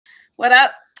What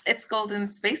up? It's Golden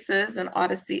Spaces, an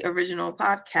Odyssey original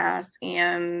podcast.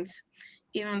 And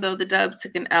even though the Dubs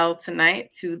took an L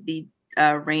tonight to the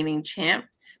reigning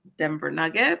champs, Denver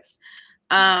Nuggets,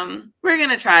 we're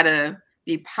going to try to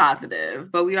be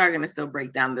positive, but we are going to still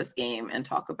break down this game and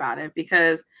talk about it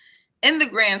because in the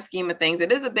grand scheme of things,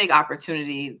 it is a big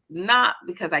opportunity, not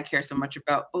because I care so much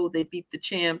about, oh, they beat the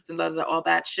champs and all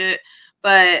that shit,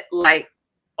 but like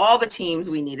all the teams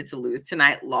we needed to lose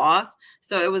tonight lost.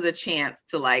 So it was a chance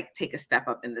to like take a step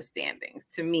up in the standings.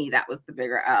 To me, that was the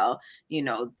bigger L. You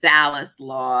know, Dallas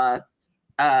lost,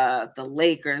 the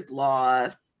Lakers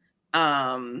lost.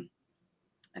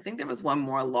 I think there was one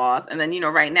more loss. And then, you know,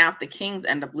 right now, if the Kings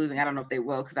end up losing, I don't know if they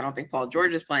will because I don't think Paul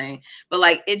George is playing. But,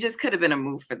 like, it just could have been a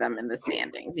move for them in the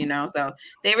standings, you know? So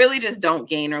they really just don't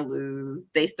gain or lose.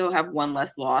 They still have one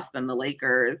less loss than the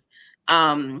Lakers.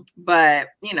 But,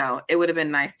 you know, it would have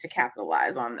been nice to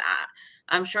capitalize on that.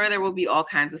 I'm sure there will be all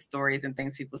kinds of stories and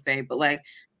things people say. But, like,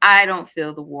 I don't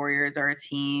feel the Warriors are a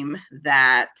team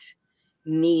that –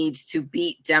 needs to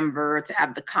beat Denver to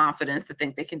have the confidence to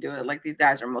think they can do it. Like these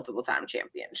guys are multiple time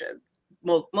champions.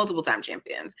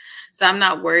 So I'm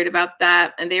not worried about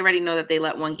that. And they already know that they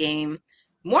let more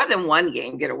than one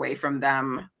game get away from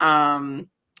them.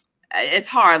 It's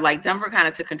hard. Like Denver kind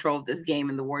of took control of this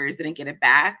game and the Warriors didn't get it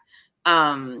back.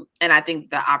 And I think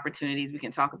the opportunities, we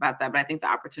can talk about that, but I think the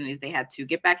opportunities they had to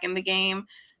get back in the game,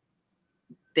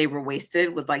 they were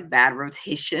wasted with like bad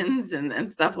rotations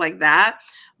and stuff like that.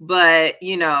 But,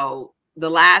 you know, the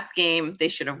last game they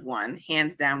should have won.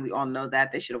 Hands down, we all know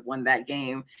that they should have won that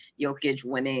game. Jokic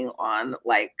winning on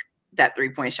like that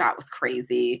 3-point shot was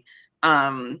crazy.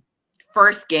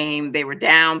 First game, they were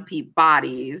down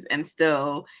bodies and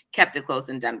still kept it close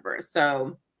in Denver.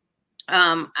 So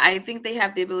I think they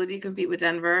have the ability to compete with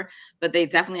Denver, but they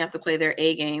definitely have to play their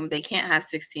A game. They can't have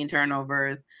 16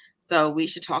 turnovers. So we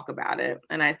should talk about it.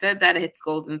 And I said that it's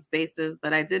Golden Spaces,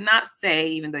 but I did not say,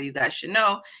 even though you guys should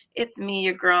know, it's me,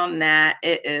 your girl, Nat.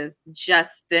 It is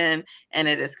Justin, and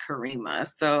it is Kariemah.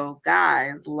 So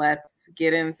guys, let's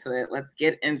get into it. Let's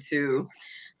get into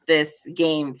this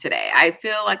game today. I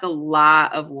feel like a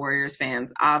lot of Warriors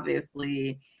fans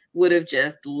obviously would have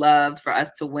just loved for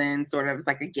us to win, sort of as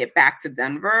like a get back to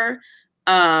Denver.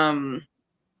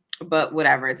 But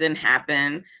whatever, it didn't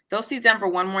happen. They'll see Denver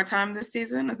one more time this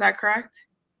season. Is that correct?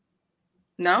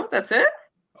 No, that's it?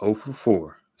 0 for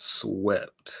 4.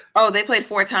 Swept. Oh, they played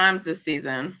 4 times this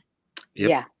season. Yep.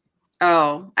 Yeah.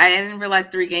 Oh, I didn't realize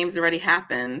 3 games already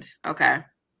happened. Okay.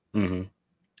 Mm-hmm.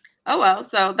 Oh, well,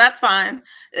 so that's fine.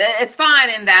 It's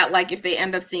fine in that, like, if they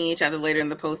end up seeing each other later in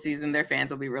the postseason, their fans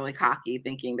will be really cocky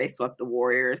thinking they swept the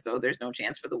Warriors, so there's no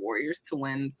chance for the Warriors to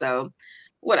win. So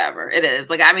whatever it is.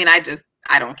 Like, I mean, I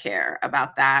don't care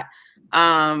about that.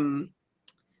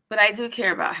 But I do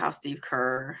care about how Steve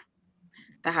Kerr,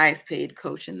 the highest paid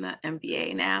coach in the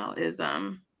NBA now, is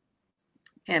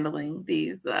handling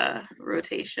these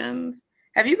rotations.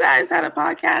 Have you guys had a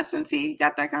podcast since he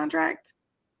got that contract?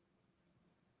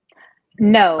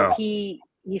 No, he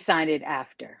signed it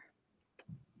after.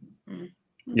 Okay.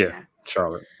 Yeah,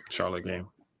 Charlotte game.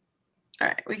 All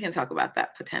right, we can talk about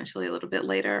that potentially a little bit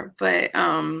later. But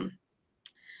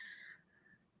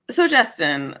so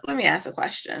Justin, let me ask a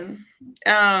question.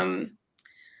 Because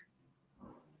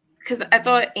I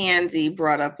thought Andy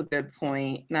brought up a good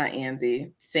point. Not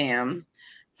Andy, Sam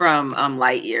from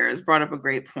Light Years brought up a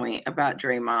great point about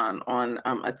Draymond on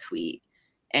a tweet.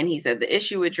 And he said the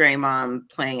issue with Draymond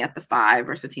playing at the 5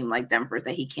 versus a team like Denver is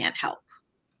that he can't help.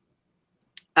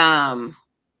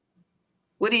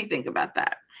 What do you think about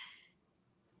that?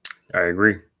 I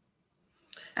agree.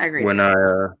 When I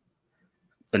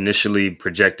initially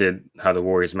projected how the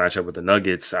Warriors match up with the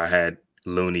Nuggets, I had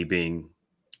Looney being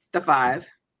the 5.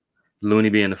 Looney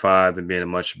being the 5 and being a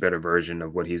much better version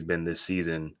of what he's been this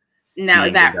season. Now,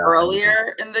 is that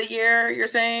earlier in the year you're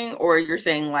saying, or you're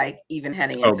saying like even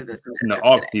heading into this in the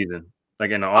off season?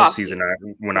 Like in the off season,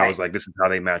 I was like, this is how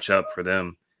they match up for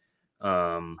them.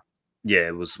 Yeah,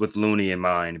 it was with Looney in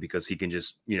mind because he can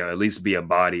just, you know, at least be a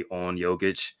body on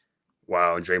Jokic,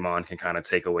 while Draymond can kind of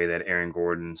take away that Aaron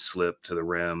Gordon slip to the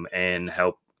rim and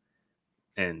help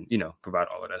and, you know, provide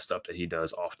all of that stuff that he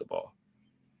does off the ball.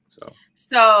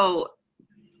 So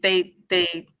they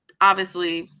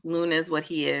obviously Loon is what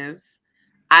he is.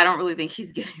 I don't really think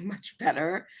he's getting much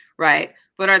better, right?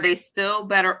 But are they still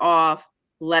better off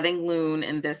letting Loon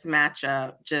in this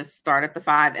matchup just start at the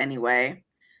 5 anyway,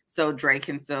 so Dre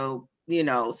can still, you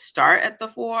know, start at the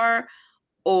 4?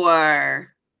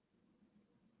 Or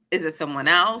is it someone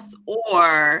else?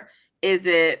 Or is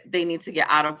it they need to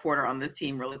get Otto Porter on this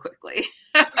team really quickly?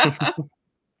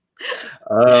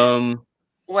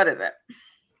 What is it?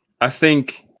 I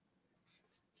think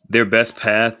their best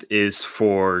path is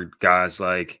for guys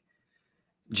like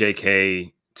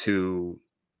JK to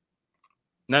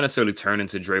not necessarily turn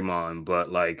into Draymond,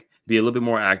 but like be a little bit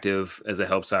more active as a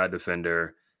help side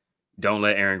defender. Don't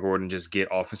let Aaron Gordon just get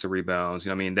offensive rebounds. You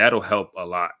know what I mean? That'll help a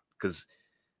lot because,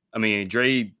 I mean,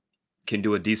 Dre can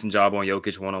do a decent job on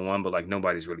Jokic one-on-one, but like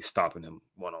nobody's really stopping him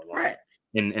one-on-one. Right.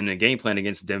 In the game plan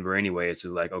against Denver anyway, it's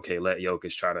just like, okay, let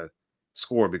Jokic try to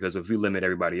score because if we limit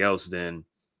everybody else, then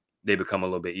they become a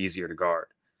little bit easier to guard.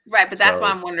 Right, but that's why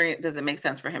I'm wondering, does it make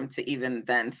sense for him to even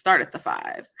then start at the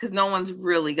 5? Because no one's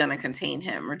really going to contain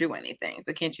him or do anything.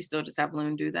 So can't you still just have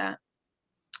Loon do that?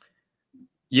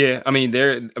 Yeah, I mean,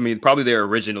 probably their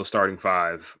original starting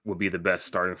 5 would be the best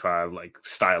starting 5, like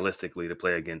stylistically, to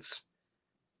play against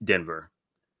Denver.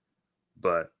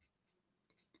 But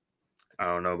I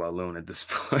don't know about Loon at this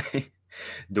point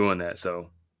doing that. So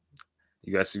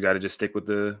you got to just stick with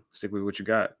what you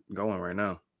got going right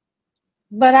now.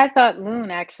 But I thought Loon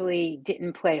actually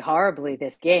didn't play horribly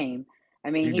this game. I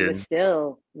mean, he was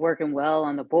still working well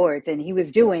on the boards, and he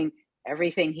was doing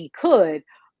everything he could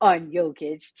on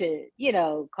Jokic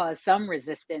to, cause some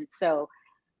resistance. So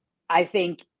I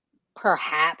think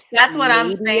perhaps that's what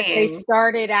I'm saying. If they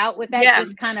started out with that,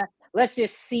 just kind of let's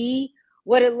just see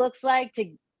what it looks like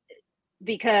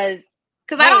because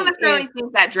I don't necessarily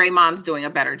think that Draymond's doing a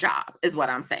better job, is what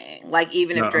I'm saying. Like,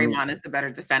 even if Draymond is the better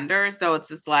defender. So it's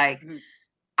just like,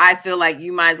 I feel like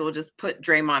you might as well just put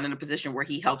Draymond in a position where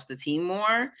he helps the team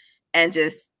more and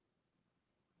just,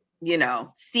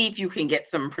 see if you can get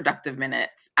some productive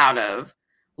minutes out of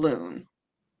Loon.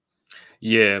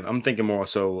 Yeah, I'm thinking more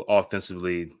so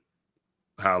offensively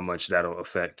how much that'll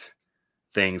affect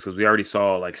things, because we already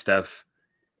saw like Steph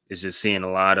is just seeing a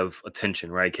lot of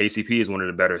attention, right? KCP is one of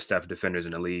the better Steph defenders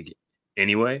in the league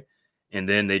anyway. And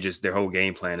then their whole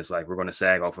game plan is like, we're going to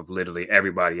sag off of literally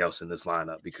everybody else in this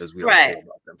lineup because we don't care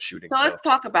about them shooting. So let's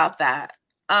talk about that.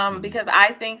 Because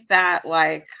I think that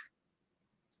like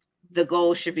the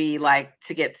goal should be like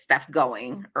to get Steph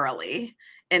going early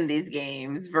in these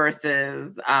games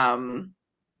versus not.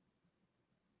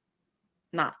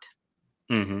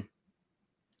 Mm-hmm.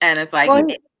 And it's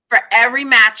like for every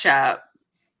matchup,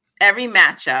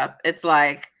 it's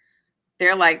like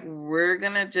they're like, we're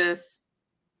gonna just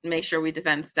make sure we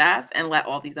defend Steph and let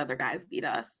all these other guys beat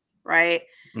us, right?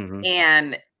 Mm-hmm.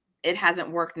 And it hasn't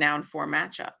worked now in 4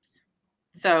 matchups.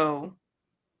 So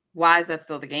why is that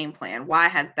still the game plan? Why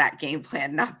has that game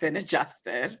plan not been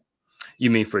adjusted? You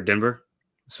mean for Denver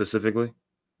specifically?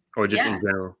 Or just in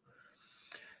general?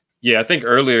 Yeah, I think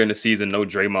earlier in the season, no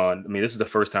Draymond. I mean, this is the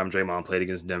first time Draymond played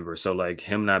against Denver. So, like,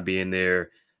 him not being there.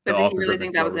 But do you really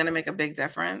think that was going to make a big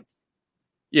difference?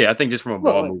 Yeah, I think just from a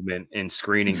ball movement and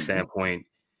screening standpoint,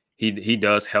 he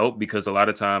does help, because a lot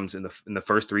of times in the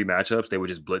first 3 matchups, they would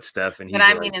just blitz Steph. But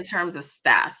I mean in terms of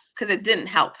Steph, because it didn't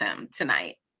help him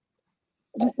tonight.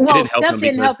 No, Steph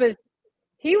didn't help us.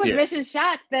 He was missing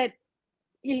shots that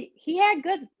he had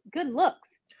good looks.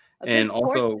 And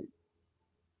also,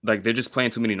 like, they're just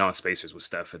playing too many non-spacers with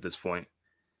Steph at this point.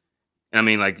 I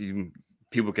mean, like,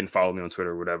 people can follow me on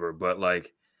Twitter or whatever, but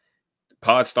like,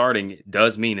 pod starting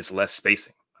does mean it's less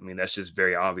spacing. I mean, that's just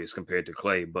very obvious compared to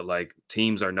Klay, but like,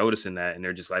 teams are noticing that and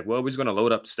they're just like, well, we're just going to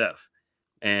load up Steph.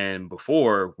 And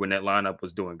before, when that lineup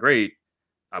was doing great,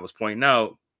 I was pointing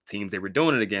out teams they were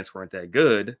doing it against weren't that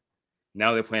good.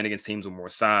 Now they're playing against teams with more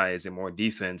size and more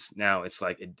defense. Now it's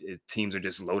like teams are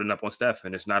just loading up on Steph,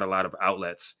 and there's not a lot of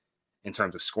outlets in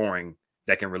terms of scoring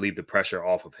that can relieve the pressure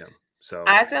off of him. So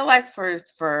I feel like for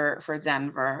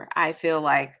Denver, I feel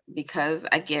like, because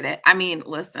I get it. I mean,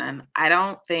 listen,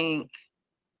 I'm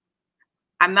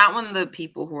not one of the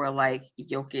people who are like,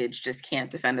 Jokic just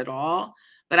can't defend at all,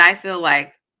 but I feel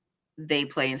like they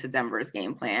play into Denver's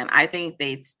game plan. I think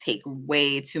they take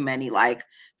way too many like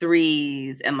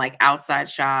threes and like outside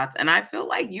shots. And I feel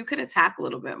like you could attack a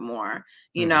little bit more,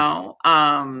 you know?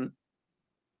 And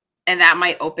that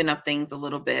might open up things a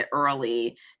little bit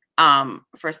early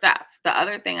for Steph. The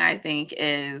other thing I think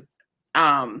is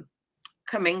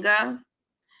Kuminga.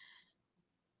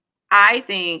 I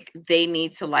think they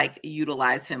need to like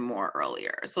utilize him more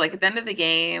earlier. So like at the end of the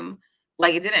game,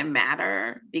 like it didn't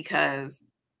matter because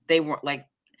they weren't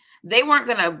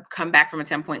going to come back from a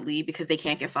 10-point lead because they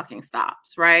can't get fucking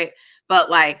stops, right? But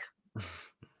like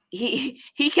he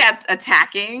kept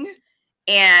attacking,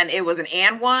 and it was an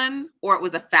and one or it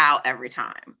was a foul every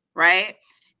time, right?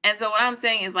 And so what I'm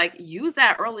saying is like, use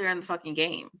that earlier in the fucking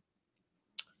game.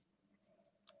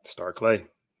 Start Klay.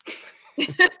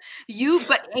 Use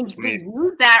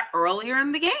that earlier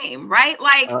in the game, right?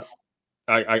 Like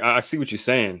I see what you're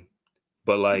saying,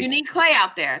 But like, you need Klay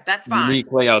out there. That's fine. You need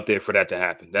Klay out there for that to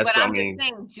happen. That's but I'm just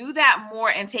saying, do that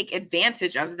more and take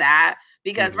advantage of that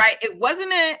because right, it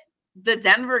wasn't the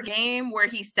Denver game where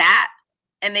he sat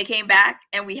and they came back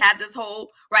and we had this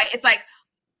whole right. It's like,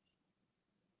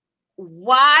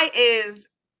 why is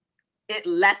it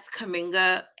less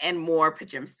Kuminga and more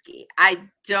Podziemski? I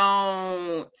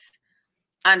don't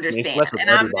understand. And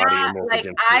I'm not like,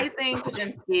 I think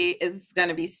Podziemski is going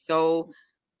to be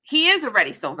he is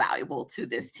already so valuable to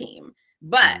this team.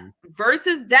 But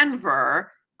versus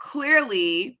Denver,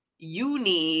 clearly you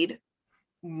need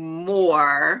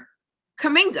more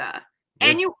Kuminga.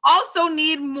 And you also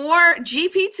need more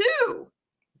GP2.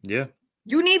 Yeah.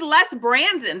 You need less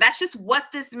Brandin. That's just what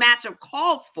this matchup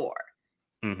calls for.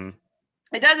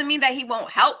 It doesn't mean that he won't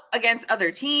help against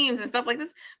other teams and stuff like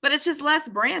this, but it's just less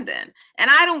Brandin. And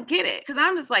I don't get it because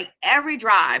I'm just like, every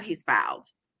drive he's fouled.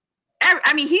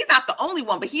 I mean, he's not the only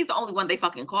one, but he's the only one they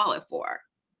fucking call it for.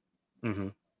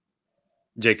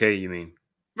 JK, you mean?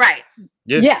 Right.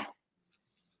 Yeah.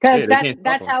 Because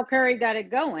that's how Curry got it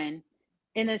going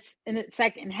in the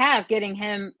second half, getting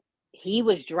him. He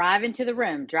was driving to the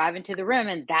rim,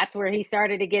 and that's where he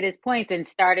started to get his points and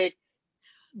started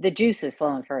the juices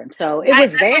flowing for him. So it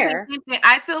was there.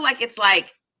 I feel like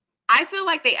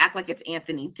they act like it's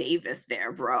Anthony Davis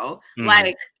there, bro.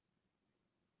 Like,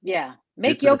 yeah,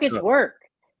 make Jokic work.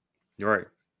 You're right.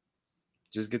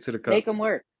 Just get to the cup. Make him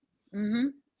work.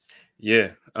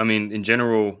 Yeah, I mean, in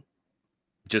general,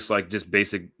 just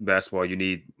basic basketball, you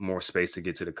need more space to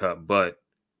get to the cup, but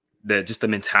the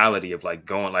mentality of like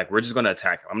going like we're just going to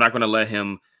attack him. I'm not going to let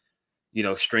him,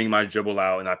 string my dribble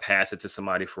out and I pass it to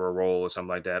somebody for a roll or something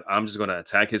like that. I'm just going to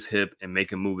attack his hip and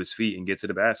make him move his feet and get to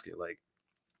the basket. Like,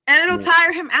 and it'll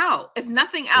tire him out. If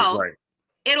nothing else,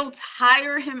 it'll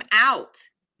tire him out.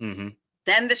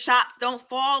 Then the shots don't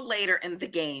fall later in the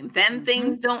game. Then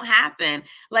things don't happen.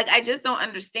 Like, I just don't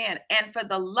understand. And for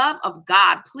the love of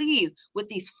God, please, with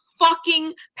these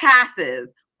fucking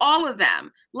passes, all of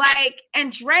them. Like,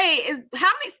 and Dre is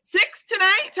how many? 6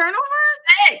 tonight? Turnovers?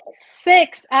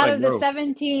 6 out of the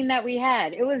 17 that we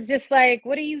had. It was just like,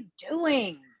 what are you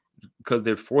doing? Because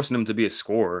they're forcing him to be a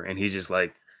scorer, and he's just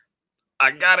like, I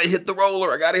gotta hit the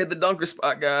roller. I gotta hit the dunker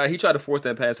spot guy. He tried to force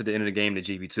that pass at the end of the game to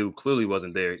GP2. Clearly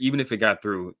wasn't there. Even if it got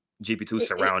through, GP2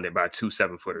 surrounded by 2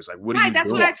 7-footers. Like, what are you doing?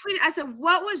 That's what I tweeted. I said,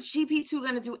 what was GP2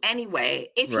 gonna do anyway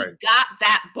if he got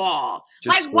that ball?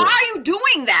 Just like, score. Why are you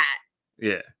doing that?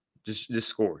 Yeah, just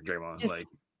score, Draymond. Like,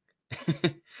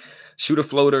 shoot a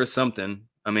floater or something.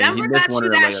 I mean, he missed one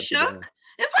of the layups. That's what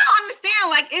I don't understand.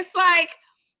 Like, it's like,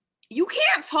 you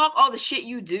can't talk all the shit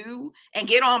you do and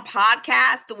get on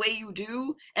podcasts the way you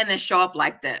do and then show up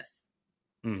like this.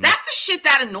 That's the shit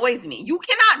that annoys me. You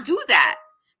cannot do that.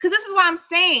 Because this is what I'm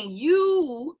saying.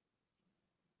 You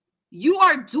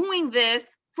are doing this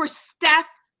for Steph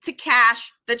to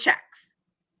cash the checks.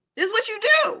 This is what you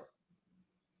do.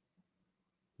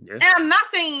 Yes. And I'm not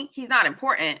saying he's not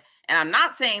important. And I'm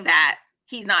not saying that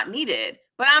he's not needed.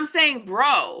 But I'm saying,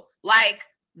 bro, like,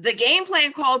 the game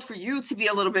plan called for you to be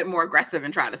a little bit more aggressive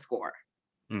and try to score.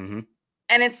 And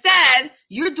instead,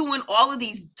 you're doing all of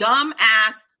these dumb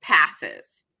ass passes.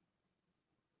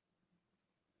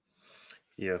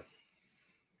 Yeah.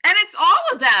 And it's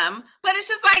all of them, but it's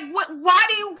just like, why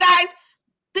do you guys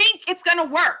think it's going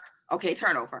to work? Okay,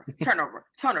 turnover.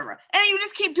 And you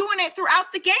just keep doing it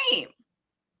throughout the game.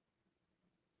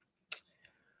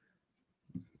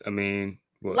 I mean,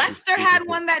 Lester had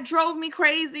one that drove me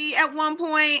crazy at one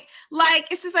point. Like,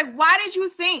 it's just like, why did you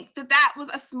think that was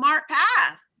a smart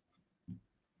pass?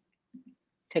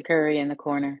 To Curry in the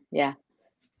corner, yeah.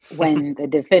 When the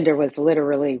defender was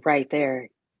literally right there.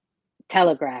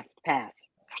 Telegraphed pass.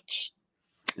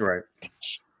 Right.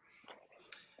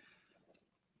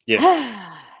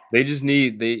 Yeah. They just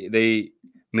need,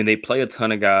 they play a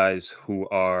ton of guys who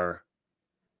are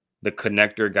the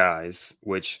connector guys,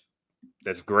 which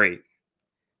that's great.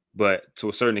 But to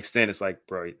a certain extent, it's like,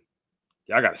 bro,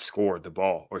 y'all got to score the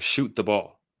ball or shoot the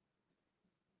ball.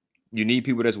 You need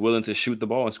people that's willing to shoot the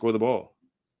ball and score the ball.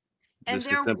 And just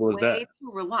they're way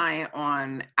too reliant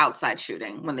on outside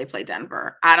shooting when they play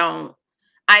Denver.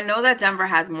 I know that Denver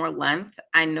has more length.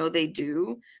 I know they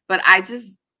do. But I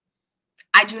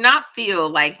do not feel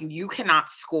like you cannot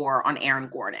score on Aaron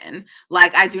Gordon.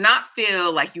 Like, I do not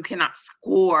feel like you cannot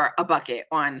score a bucket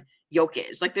on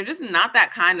Jokic. Like, they're just not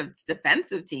that kind of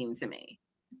defensive team to me.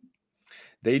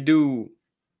 They do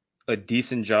a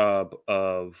decent job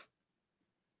of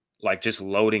like just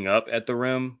loading up at the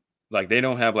rim. Like, they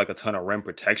don't have like a ton of rim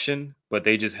protection, but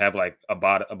they just have like a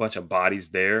bunch of bodies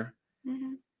there.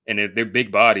 And they're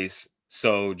big bodies.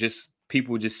 So just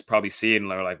people just probably see it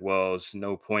and are like, well, there's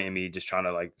no point in me just trying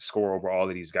to like score over all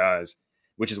of these guys,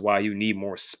 which is why you need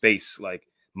more space. Like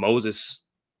Moses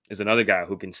is another guy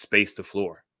who can space the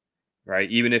floor,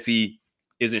 right? Even if he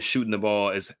isn't shooting the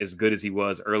ball as good as he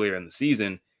was earlier in the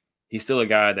season, he's still a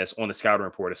guy that's on the scouting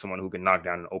report as someone who can knock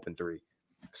down an open three.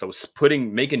 So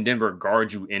making Denver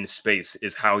guard you in space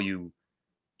is how you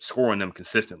score on them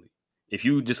consistently. If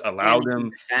you just allow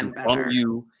them to bump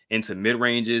you into mid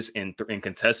ranges and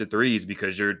contested threes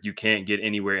because you can't get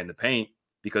anywhere in the paint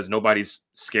because nobody's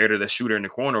scared of the shooter in the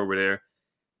corner over there,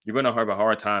 you're going to have a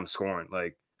hard time scoring.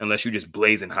 Like unless you just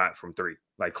blazing hot from three,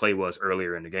 like Klay was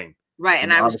earlier in the game. Right,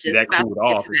 and I was just that cooled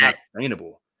off. It's not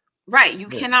sustainable. Right, you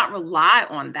cannot rely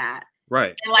on that.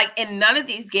 Right. And like in none of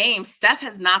these games, Steph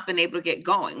has not been able to get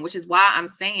going, which is why I'm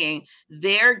saying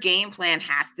their game plan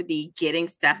has to be getting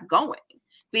Steph going.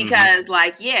 Because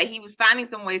like, yeah, he was finding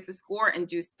some ways to score and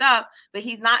do stuff, but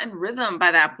he's not in rhythm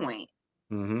by that point.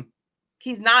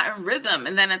 He's not in rhythm,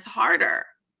 and then it's harder.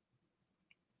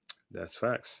 That's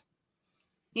facts.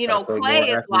 You know,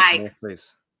 Klay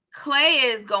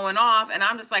is going off, and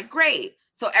I'm just like, great.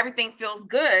 So everything feels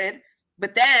good,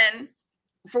 but then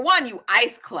for one, you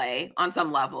ice Klay on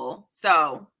some level.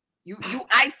 So you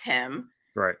ice him.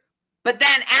 Right. But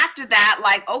then after that,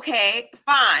 like, okay,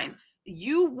 fine.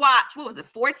 You watch, what was it,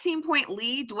 14-point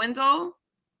lead dwindle?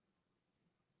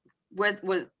 Was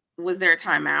there a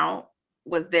timeout?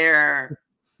 Was there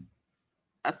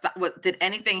did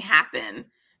anything happen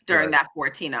during that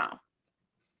 14-0? I'm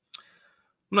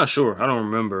not sure. I don't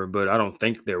remember, but I don't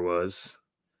think there was.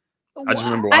 I just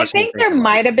remember watching. I think there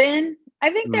might have been.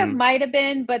 There might have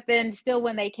been, but then still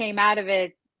when they came out of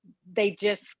it, they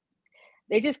just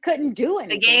couldn't do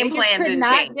anything. The game plan didn't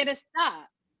change. Get a stop.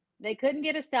 They couldn't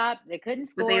get a stop. They couldn't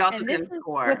score. But they also couldn't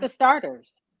score with the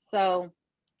starters. So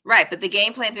right, but the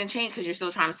game plan didn't change because you're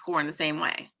still trying to score in the same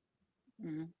way.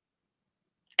 And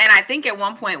I think at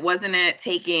one point, wasn't it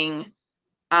taking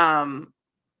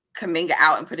Kuminga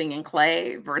out and putting in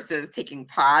Klay versus taking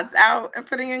Pods out and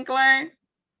putting in Klay?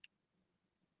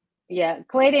 Yeah,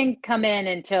 Klay didn't come in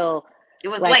until it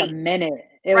was like late. a minute.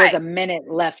 It was a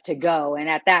minute left to go, and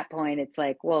at that point, it's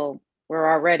like, well, we're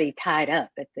already tied up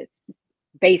at this,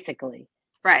 basically.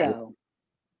 Right. So.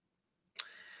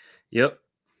 Yep.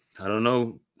 I don't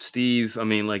know, Steve. I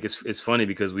mean, like it's funny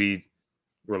because we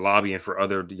were lobbying for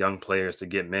other young players to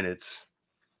get minutes,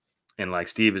 and like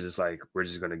Steve is just like, we're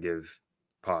just gonna give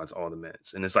Pods all the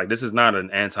minutes, and it's like this is not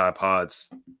an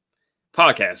anti-Pods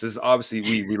podcast. This is obviously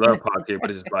we love Pods here,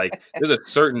 but it's like there's a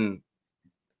certain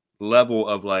level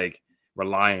of like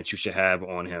reliance you should have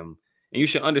on him, and you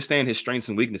should understand his strengths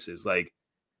and weaknesses. Like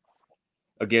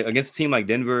again, against a team like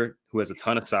Denver, who has a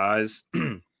ton of size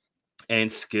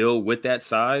and skill with that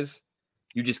size,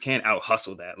 you just can't out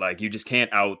hustle that. Like you just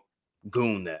can't out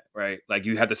goon that, right? Like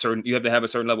you have to have a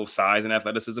certain level of size and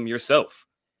athleticism yourself.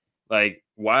 Like,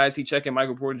 why is he checking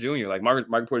Michael Porter Jr.? Like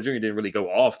Michael Porter Jr. didn't really go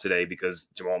off today because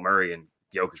Jamal Murray and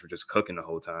Jokic were just cooking the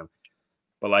whole time.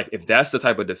 But like, if that's the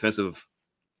type of defensive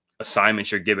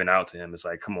assignments you're giving out to him, it's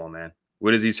like, come on, man.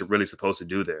 What is he really supposed to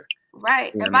do there?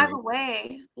 Right. And by the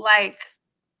way, like,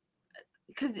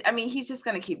 because I mean, he's just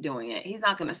going to keep doing it. He's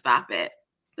not going to stop it.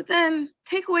 But then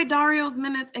take away Dario's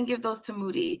minutes and give those to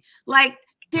Moody. Like,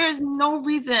 there's no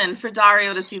reason for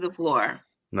Dario to see the floor.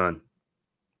 None.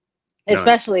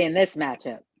 Especially in this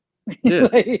matchup. Yeah.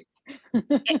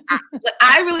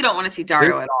 I really don't want to see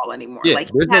Dario at all anymore. Yeah,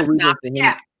 like, there's no reason for him.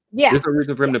 Yeah. There's no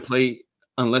reason for him to play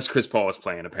unless Chris Paul is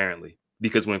playing, apparently.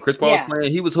 Because when Chris Paul was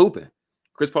playing, he was hooping.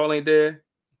 Chris Paul ain't there.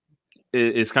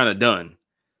 It's kind of done.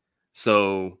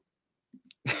 So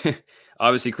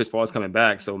obviously Chris Paul is coming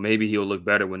back, so maybe he'll look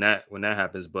better when that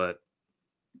happens. But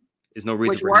there's no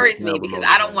reason. Which worries me because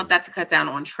I don't want that to cut down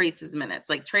on Trace's minutes.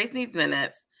 Like Trace needs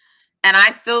minutes. And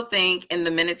I still think in the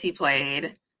minutes he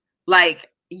played, like,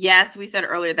 yes, we said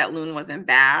earlier that Loon wasn't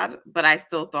bad, but I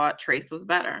still thought Trace was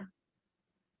better.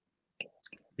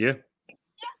 Yeah.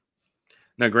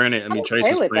 Now, granted, I mean, Trace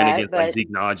was playing against like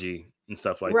Zeke Naji and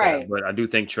stuff like that. But I do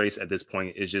think Trace at this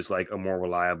point is just like a more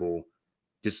reliable,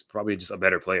 probably just a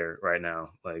better player right now.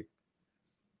 Like,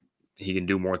 he can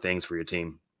do more things for your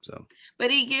team. So,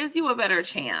 but he gives you a better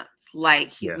chance.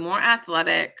 Like, he's more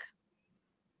athletic.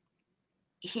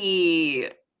 He,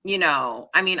 you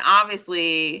know, I mean,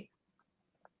 obviously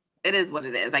it is what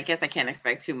it is. I guess I can't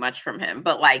expect too much from him,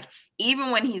 but like,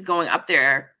 even when he's going up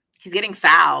there, he's getting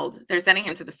fouled. They're sending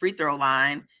him to the free throw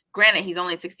line. Granted, he's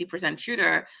only a 60%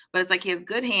 shooter, but it's like he has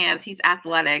good hands. He's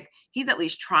athletic. He's at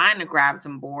least trying to grab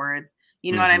some boards.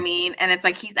 You know what I mean? And it's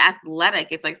like, he's athletic.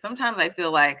 It's like, sometimes I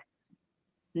feel like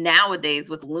nowadays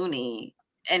with Looney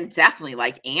and definitely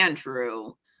like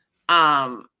Andrew,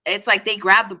 it's like they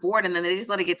grab the board and then they just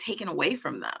let it get taken away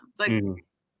from them. It's like,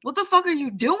 what the fuck are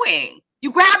you doing?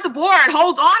 You grab the board,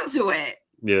 hold on to it.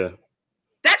 Yeah.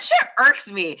 That shit irks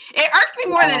me. It irks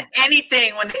me more than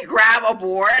anything when they grab a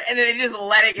board and then they just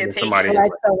let it get taken.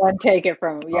 Let someone take it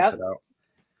from them. Yep.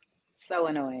 So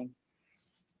annoying.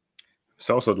 It's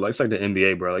also it's like the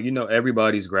NBA, bro. Like,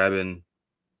 everybody's grabbing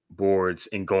boards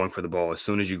and going for the ball as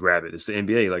soon as you grab it. It's the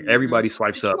NBA. Like, everybody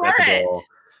swipes up at the ball.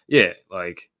 Yeah,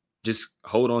 like, just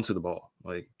hold on to the ball.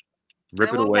 Like,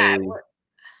 rip it away.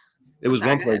 It was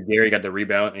one play, Gary got the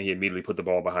rebound, and he immediately put the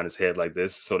ball behind his head like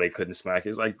this so they couldn't smack it.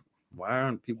 It's like, why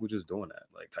aren't people just doing that?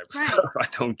 Like, type of stuff. I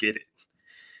don't get it.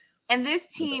 And this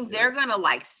team, they're going to,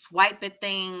 like, swipe at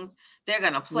things. They're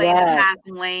going to play the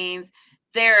passing lanes.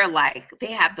 They're, like,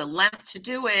 they have the length to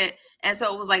do it. And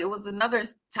so it was another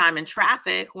time in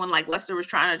traffic when, like, Leicester was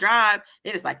trying to drive.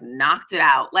 They just, like, knocked it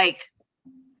out. Like.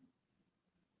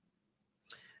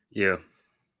 Yeah.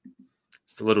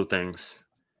 It's the little things.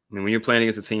 I mean, when you're playing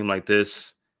against a team like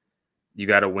this, you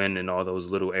got to win in all those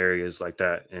little areas like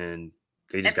that. And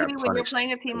they just got punished. When you're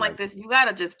playing a team like this, you got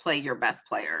to just play your best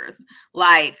players.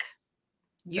 Like,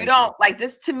 you don't, like,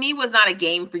 this to me was not a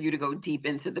game for you to go deep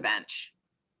into the bench.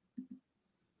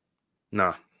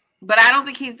 Nah. But I don't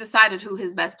think he's decided who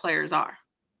his best players are.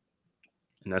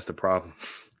 And that's the problem.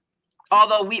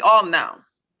 Although we all know.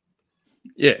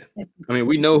 Yeah. I mean,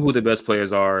 we know who the best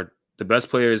players are. The best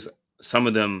players, some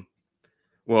of them,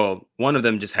 well, one of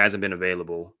them just hasn't been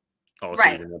available all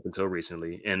season up until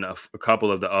recently. And a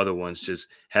couple of the other ones just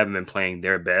haven't been playing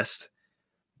their best.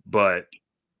 But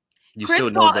you Chris still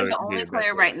know Paul is the only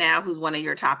player right now who's one of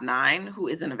your top 9 who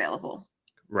isn't available.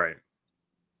 Right.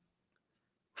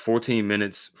 14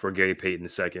 minutes for Gary Payton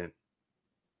II.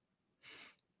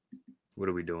 What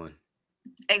are we doing?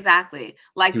 Exactly.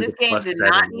 Like, this game did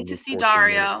not need to see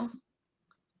Dario.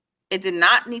 It did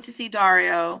not need to see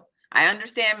Dario. I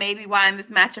understand maybe why in this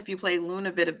matchup you play Loon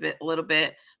a little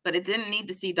bit, but it didn't need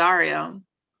to see Dario.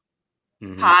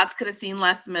 Pods could have seen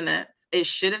less minutes. It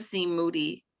should have seen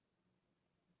Moody.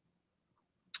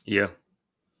 Yeah.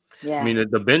 I mean,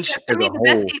 the bench as a whole. The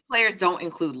best 8 players don't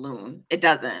include Loon. It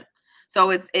doesn't. So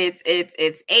it's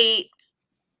 8.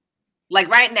 Like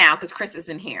right now, because Chris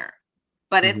isn't here,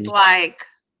 but it's like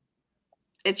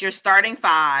it's your starting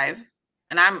 5,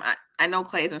 and I know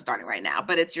Klay isn't starting right now,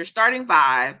 but it's your starting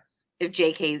 5 if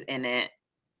JK's in it,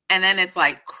 and then it's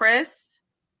like Chris,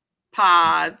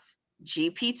 Pods,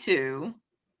 GP2,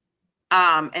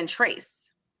 and Trace,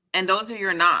 and those are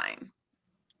your 9.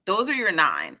 Those are your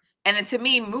 9, and then to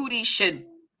me, Moody should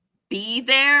be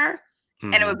there.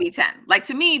 And it would be 10. Like,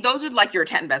 to me, those are like your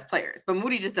 10 best players, but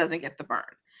Moody just doesn't get the burn.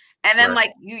 And then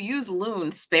like you use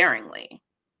Loon sparingly.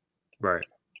 Right.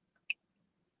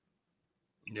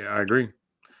 Yeah, I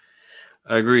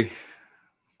agree.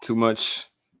 Too much.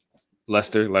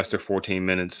 Leicester 14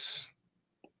 minutes.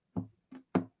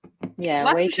 Yeah,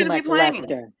 Leicester way too much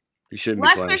Leicester. You shouldn't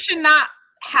Leicester be playing. Should not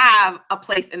have a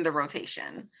place in the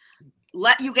rotation.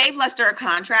 You gave Leicester a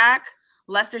contract.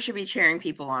 Leicester should be cheering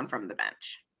people on from the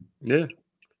bench. Yeah.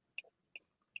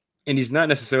 And he's not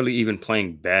necessarily even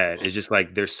playing bad. It's just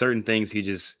like there's certain things he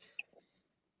just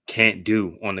can't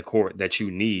do on the court that you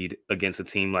need against a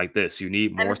team like this. You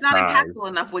need more. And it's not impactful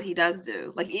enough what he does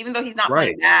do. Like, even though he's not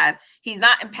playing bad, he's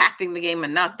not impacting the game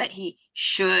enough that he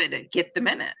should get the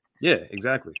minutes. Yeah,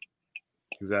 exactly.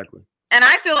 And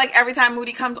I feel like every time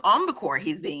Moody comes on the court,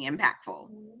 he's being impactful.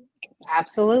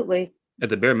 Absolutely. At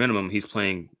the bare minimum, he's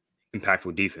playing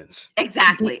impactful defense.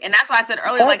 Exactly. And that's why I said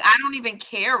earlier, like, I don't even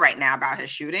care right now about his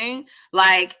shooting.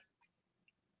 Like,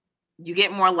 you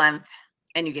get more length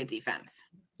and you get defense.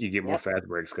 You get more fast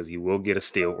breaks because he will get a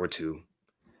steal or 2.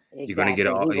 Exactly.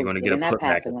 You're going to get a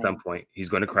putback at some point. He's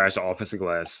going to crash the offensive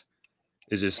glass.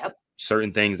 It's just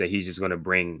certain things that he's just going to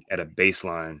bring at a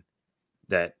baseline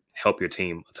that help your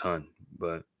team a ton.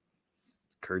 But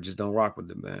Kerr just don't rock with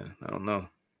it, man. I don't know.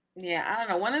 Yeah, I don't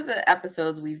know. One of the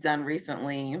episodes we've done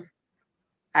recently,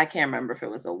 I can't remember if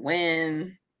it was a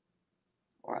win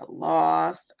or a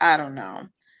loss. I don't know.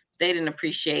 They didn't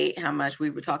appreciate how much we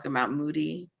were talking about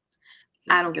Moody.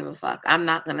 I don't give a fuck. I'm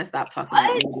not going to stop talking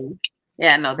about Moody.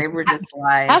 Yeah, no, they were just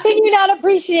like... How can you not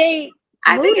appreciate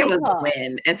I think it was a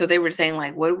win. And so they were saying,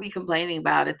 like, what are we complaining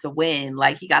about? It's a win.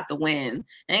 Like, he got the win.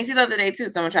 And you see the other day, too,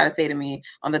 someone tried to say to me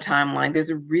on the timeline, there's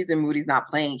a reason Moody's not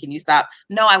playing. Can you stop?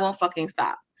 No, I won't fucking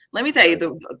stop. Let me tell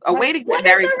you, a way to get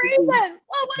very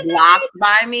blocked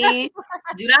by me,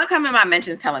 do not come in my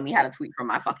mentions telling me how to tweet from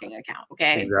my fucking account,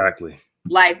 okay? Exactly.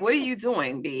 Like, what are you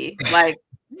doing, B? Like,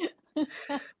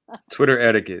 Twitter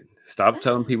etiquette. Stop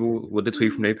telling people what to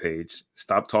tweet from their page.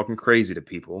 Stop talking crazy to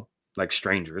people like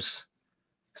strangers.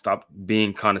 Stop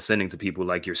being condescending to people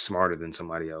like you're smarter than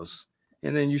somebody else.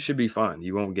 And then you should be fine.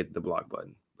 You won't get the block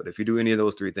button. But if you do any of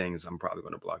those 3 things, I'm probably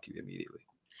going to block you immediately.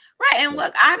 Right. And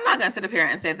look, I'm not going to sit up here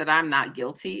and say that I'm not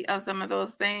guilty of some of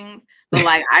those things. But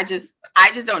like, I just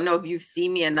don't know if you've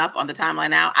seen me enough on the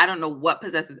timeline now. I don't know what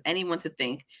possesses anyone to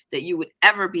think that you would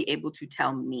ever be able to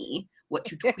tell me what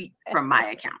to tweet from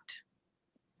my account.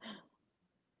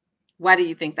 Why do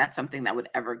you think that's something that would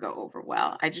ever go over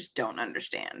well? I just don't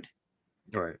understand.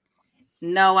 Right.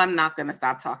 No, I'm not going to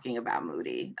stop talking about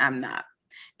Moody. I'm not.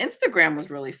 Instagram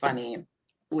was really funny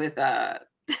with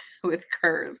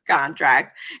Kerr's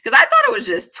contract, because I thought it was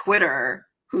just Twitter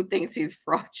who thinks he's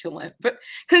fraudulent. But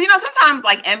because, you know, sometimes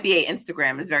like NBA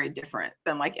Instagram is very different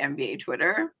than like NBA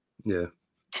Twitter. Yeah.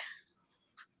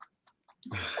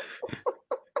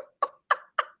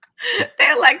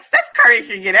 They're like, Steph Curry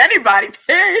can get anybody,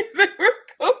 period.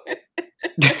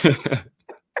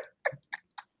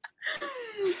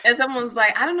 And someone's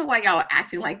like, I don't know why y'all are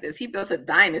acting like this. He built a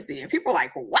dynasty. And people are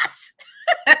like, what?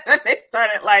 They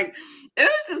started like, it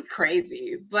was just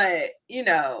crazy. But, you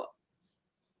know,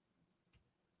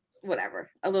 whatever.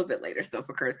 A little bit later still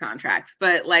for Kerr's contract.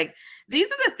 But like, these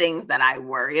are the things that I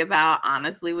worry about,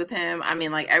 honestly, with him. I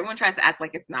mean, like, everyone tries to act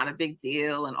like it's not a big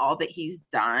deal and all that he's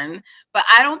done. But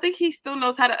I don't think he still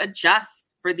knows how to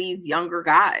adjust for these younger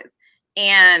guys.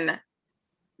 And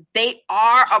they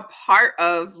are a part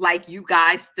of like you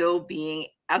guys still being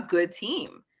a good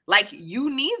team. Like, you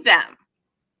need them.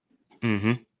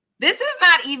 Mm-hmm. This is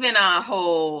not even a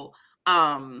whole,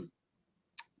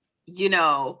 you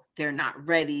know, they're not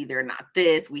ready. They're not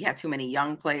this. We have too many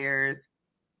young players.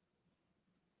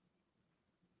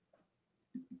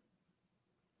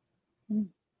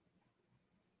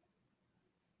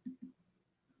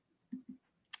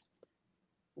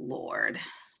 Lord.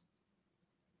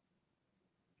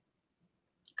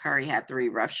 Curry had 3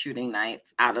 rough shooting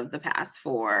nights out of the past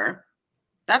 4.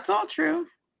 That's all true.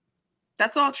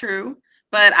 That's all true.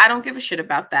 But I don't give a shit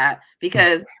about that,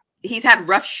 because he's had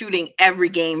rough shooting every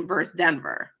game versus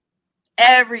Denver.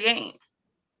 Every game.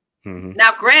 Mm-hmm.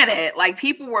 Now, granted, like,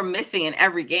 people were missing in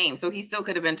every game, so he still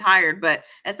could have been tired. But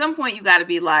at some point, you got to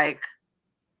be like,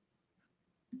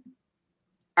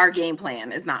 our game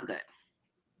plan is not good.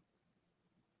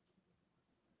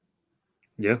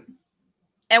 Yeah.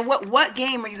 And what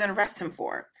game are you going to rest him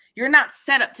for? You're not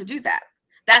set up to do that.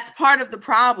 That's part of the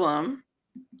problem.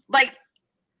 Like,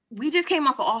 we just came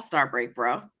off an All-Star break,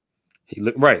 bro. He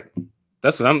looked right.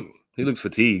 That's what he looks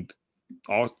fatigued.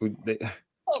 Well,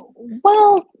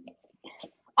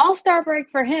 All-Star break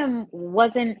for him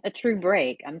wasn't a true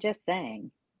break. I'm just saying.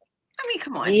 I mean,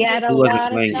 come on. He had a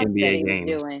lot of stuff that he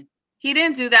was doing. He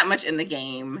didn't do that much in the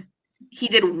game. He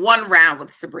did 1 round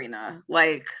with Sabrina.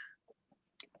 Like,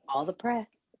 all the press.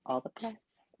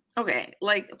 Okay,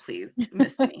 like, please,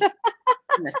 miss me.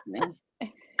 Miss me.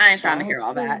 I ain't trying to hear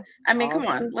all that. I mean, come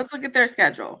on. Let's look at their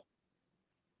schedule.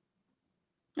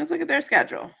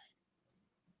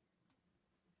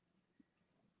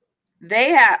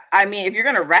 They have, I mean, if you're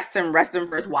going to rest them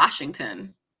versus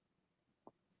Washington.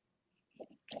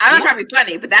 I'm not trying to be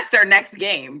funny, but that's their next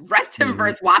game. Rest him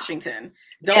versus Washington.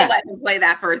 Don't let him play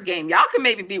that first game. Y'all can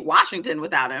maybe beat Washington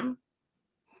without him.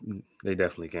 They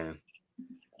definitely can.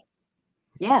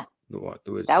 Yeah.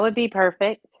 That would be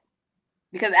perfect.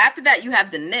 Because after that, you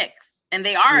have the Knicks. And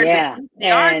they are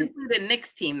the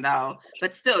Knicks team, though.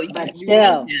 But still, you need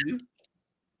him.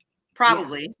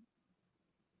 Probably.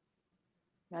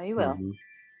 Yeah. No, you will. Mm-hmm.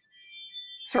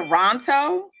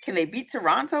 Toronto? Can they beat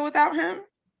Toronto without him?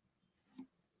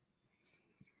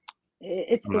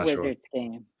 It's the Wizards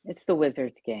game. It's the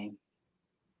Wizards game.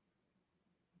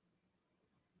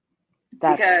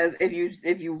 Because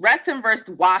if you rest him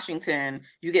versus Washington,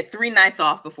 you get 3 nights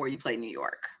off before you play New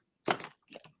York.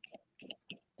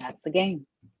 That's the game.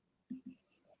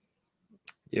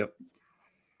 Yep.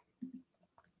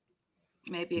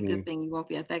 Maybe a good thing you won't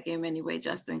be at that game anyway,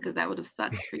 Justin, because that would have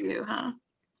sucked for you, huh?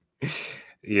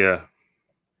 Yeah.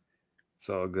 It's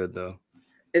all good though.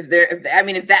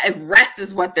 If rest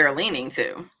is what they're leaning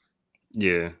to.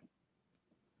 Yeah.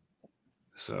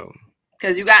 So.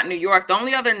 Because you got New York. The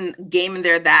only other game in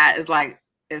there that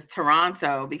is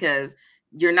Toronto, because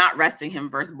you're not resting him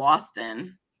versus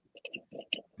Boston.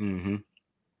 Mm-hmm.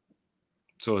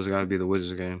 So it's got to be the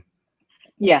Wizards game.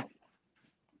 Yeah.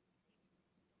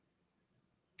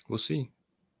 We'll see.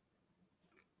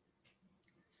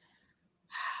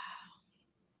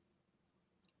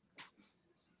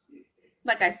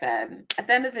 Like I said, at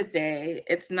the end of the day,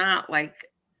 it's not like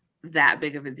that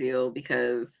big of a deal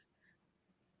because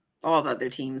all the other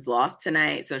teams lost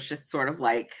tonight. So it's just sort of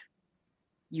like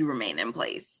you remain in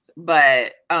place.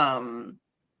 But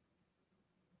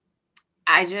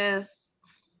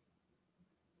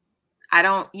I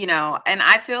don't, and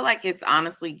I feel like it's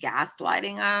honestly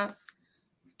gaslighting us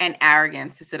and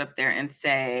arrogance to sit up there and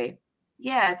say,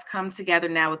 yeah, it's come together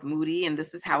now with Moody and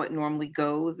this is how it normally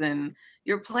goes. And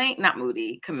you're playing, not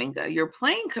Moody, Kuminga. You're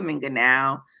playing Kuminga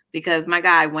now because my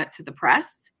guy went to the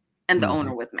press and the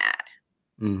owner was mad.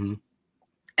 Mm-hmm.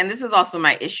 And this is also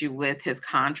my issue with his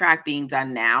contract being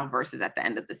done now versus at the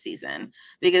end of the season.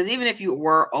 Because even if you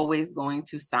were always going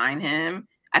to sign him,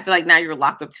 I feel like now you're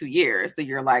locked up 2 years. So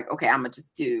you're like, okay, I'm going to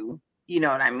just do, you know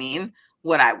what I mean?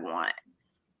 What I want.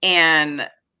 And,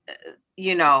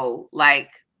 you're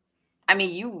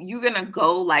going to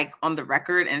go like on the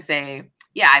record and say,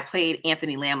 yeah, I played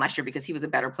Anthony Lamb last year because he was a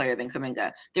better player than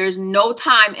Kuminga. There's no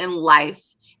time in life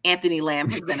Anthony Lamb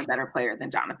has been a better player than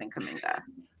Jonathan Kuminga.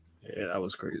 Yeah, that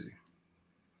was crazy.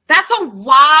 That's a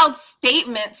wild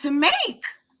statement to make.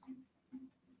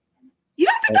 You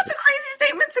don't think that's a crazy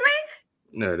statement to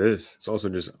make? No, it is. It's also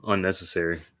just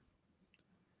unnecessary.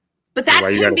 But that's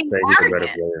him being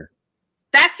arrogant.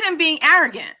 That's him being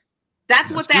arrogant.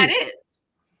 That's what that is.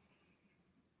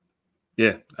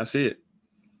 Yeah, I see it.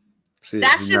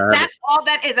 That's all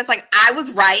that is. That's like, I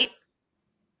was right.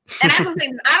 And that's the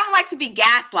thing. I don't like to be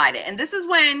gaslighted. And this is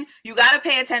when you got to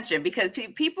pay attention because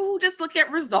people who just look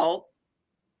at results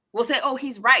will say, oh,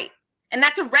 he's right. And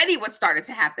that's already what started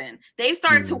to happen. They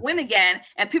started to win again.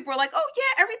 And people were like, oh,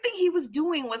 yeah, everything he was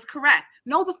doing was correct.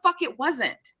 No, the fuck it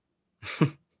wasn't.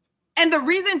 And the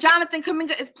reason Jonathan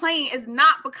Kuminga is playing is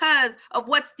not because of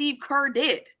what Steve Kerr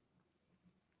did.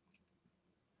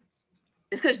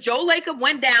 It's because Joe Lacob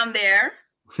went down there.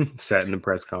 Sat in the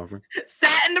press conference.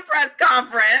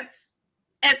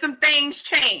 And some things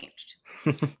changed.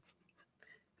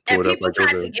 And people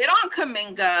tried to get on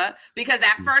Kuminga because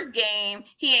that first game,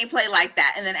 he ain't play like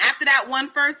that. And then after that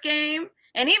first game,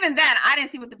 and even then, I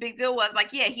didn't see what the big deal was.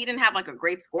 Like, yeah, he didn't have like a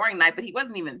great scoring night, but he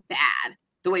wasn't even bad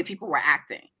the way people were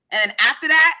acting. And then after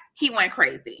that, he went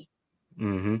crazy.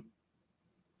 Mm-hmm.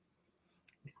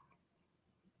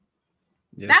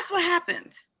 Yes. That's what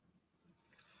happened.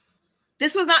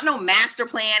 This was not no master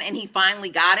plan and he finally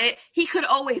got it. He could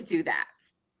always do that.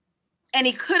 And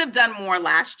he could have done more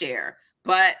last year.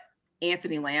 But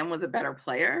Anthony Lamb was a better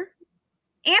player.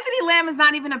 Anthony Lamb is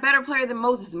not even a better player than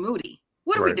Moses Moody.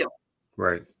 What are we doing?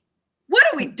 Right. What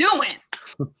are we doing?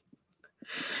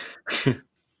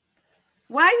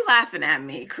 Why are you laughing at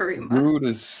me, Kariemah? Rude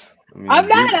is... I'm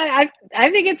not. I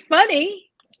think it's funny.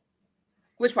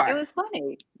 Which part? It was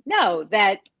funny. No,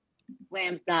 that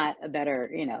Lamb's not a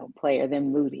better, player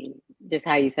than Moody. Just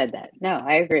how you said that. No,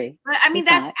 I agree. But I mean,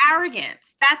 that's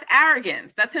arrogance. That's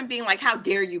arrogance. That's him being like, how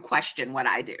dare you question what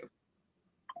I do?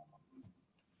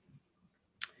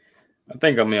 I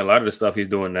think, a lot of the stuff he's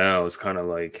doing now is kind of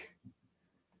like,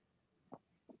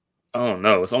 I don't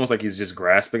know. It's almost like he's just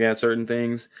grasping at certain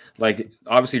things. Like,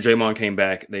 obviously, Draymond came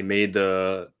back. They made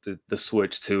the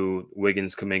switch to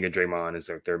Wiggins, Kuminga, Draymond is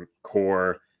like their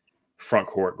core front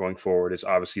court going forward. It's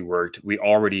obviously worked. We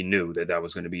already knew that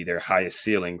was going to be their highest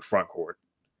ceiling front court.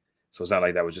 So it's not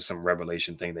like that was just some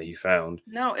revelation thing that he found.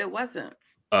 No, it wasn't.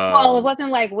 Well, it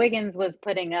wasn't like Wiggins was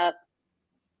putting up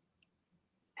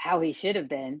how he should have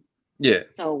been. Yeah.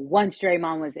 So once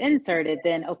Draymond was inserted,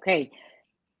 then okay,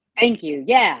 thank you.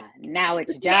 Yeah, now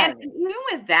it's John. And even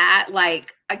with that,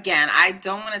 like, again, I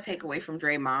don't want to take away from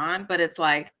Draymond, but it's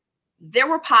like there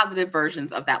were positive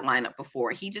versions of that lineup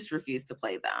before. He just refused to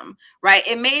play them, right?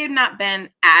 It may have not been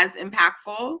as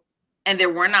impactful, and there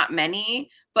were not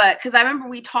many, but because I remember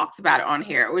we talked about it on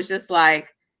here. It was just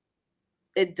like,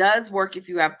 it does work if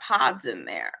you have pods in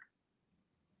there.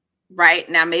 Right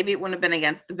now, maybe it wouldn't have been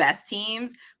against the best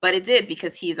teams, but it did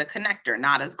because he's a connector,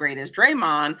 not as great as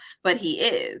Draymond, but he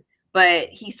is. But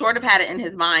he sort of had it in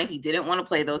his mind. He didn't want to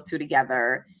play those two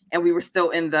together. And we were still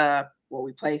in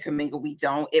we play Kuminga, we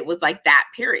don't. It was like that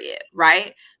period,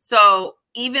 right? So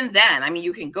even then, I mean,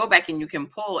 you can go back and you can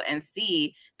pull and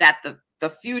see that the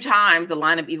few times the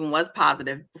lineup even was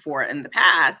positive before in the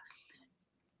past,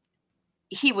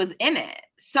 he was in it.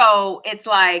 So it's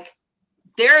like,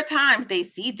 there are times they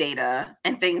see data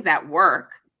and things that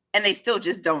work and they still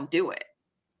just don't do it.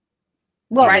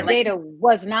 Well, right? The data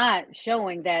was not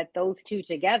showing that those two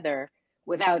together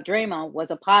without Draymond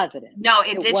was a positive. No,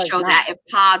 it did show that if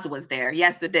Pods was there.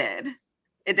 Yes, it did.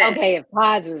 It did. Okay, if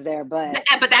Pods was there, but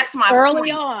that's my early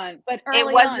point. on, but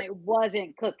early on it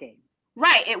wasn't cooking.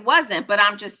 Right, it wasn't, but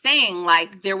I'm just saying,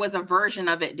 like, there was a version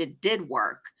of it that did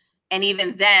work. And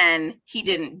even then he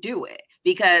didn't do it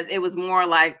because it was more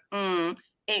like,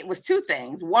 it was two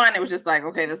things. One, it was just like,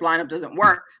 okay, this lineup doesn't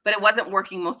work, but it wasn't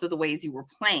working most of the ways you were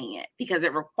playing it because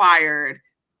it required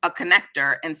a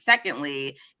connector. And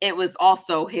secondly, it was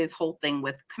also his whole thing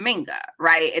with Kuminga,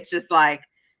 right? It's just like,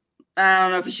 I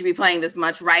don't know if he should be playing this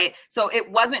much, right? So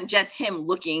it wasn't just him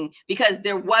looking, because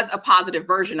there was a positive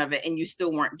version of it and you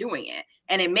still weren't doing it.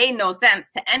 And it made no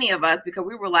sense to any of us, because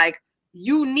we were like,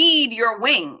 you need your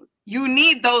wings. You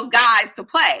need those guys to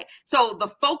play. So the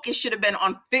focus should have been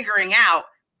on figuring out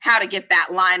how to get that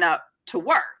lineup to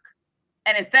work.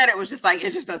 And instead it was just like,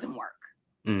 it just doesn't work.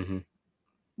 Mm-hmm.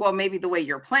 Well, maybe the way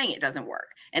you're playing it doesn't work.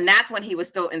 And that's when he was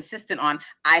still insistent on,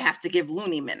 I have to give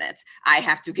Looney minutes. I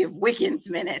have to give Wiggins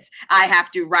minutes. I have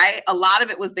to, right? A lot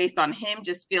of it was based on him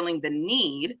just feeling the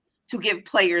need to give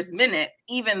players minutes,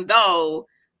 even though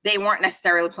they weren't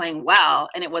necessarily playing well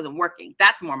and it wasn't working.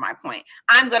 That's more my point.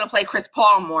 I'm going to play Chris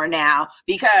Paul more now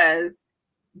because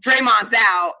Draymond's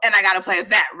out and I got to play a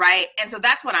vet, right? And so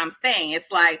that's what I'm saying.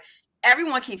 It's like,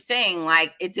 everyone keeps saying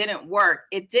like it didn't work.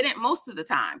 It didn't most of the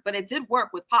time, but it did work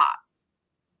with Pods.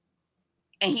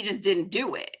 And he just didn't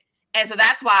do it. And so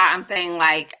that's why I'm saying,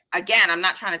 like, again, I'm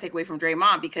not trying to take away from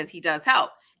Draymond, because he does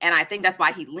help. And I think that's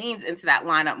why he leans into that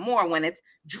lineup more when it's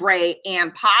Dre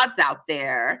and Pods out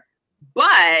there.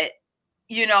 But,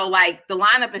 you know, like, the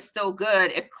lineup is still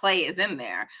good if Klay is in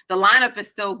there. The lineup is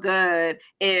still good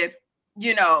if,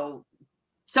 you know,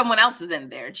 someone else is in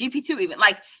there. GP2 even.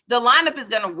 Like, the lineup is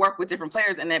going to work with different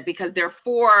players in it, because they're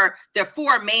four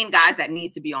main guys that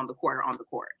need to be on the court or on the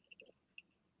court.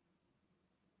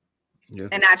 Yeah.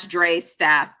 And that's Dre,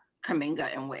 Steph,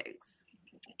 Kuminga, and Wiggs.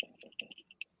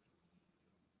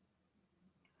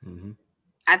 Mm-hmm.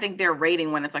 I think their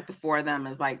rating when it's like the four of them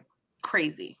is like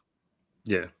crazy.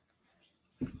 Yeah.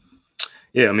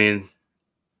 Yeah, I mean,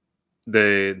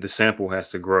 the sample has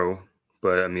to grow,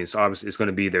 but I mean, it's obviously it's going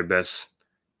to be their best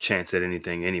chance at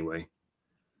anything anyway.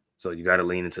 So you got to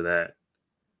lean into that.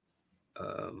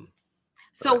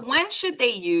 So when should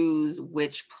they use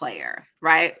which player,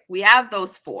 right? We have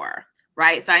those four,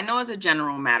 right? So I know as a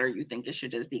general matter, you think it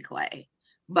should just be Klay.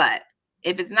 But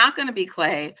if it's not going to be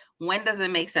Klay, when does it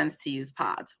make sense to use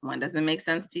Pods? When does it make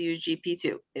sense to use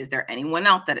GP2? Is there anyone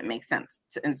else that it makes sense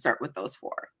to insert with those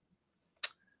four?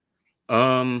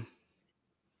 I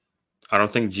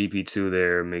don't think GP2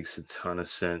 there makes a ton of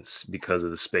sense because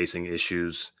of the spacing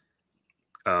issues.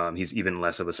 He's even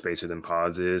less of a spacer than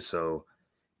Pods is, so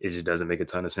it just doesn't make a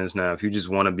ton of sense. Now, if you just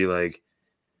want to be like,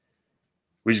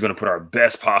 we're just going to put our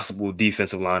best possible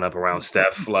defensive lineup around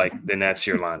Steph, like, then that's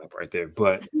your lineup right there.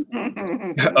 But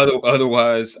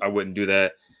otherwise, I wouldn't do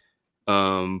that.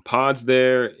 Pods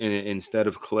there instead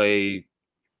of Klay,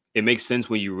 it makes sense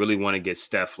when you really want to get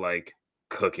Steph, like,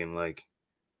 cooking. Like,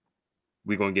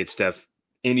 we're going to get Steph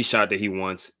any shot that he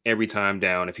wants every time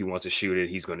down. If he wants to shoot it,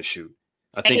 he's going to shoot.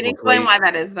 I think. Can you explain why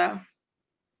that is, though?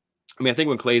 I mean, I think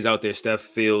when Klay's out there, Steph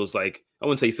feels like, I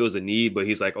wouldn't say he feels the need, but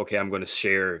he's like, okay, I'm going to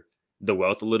share the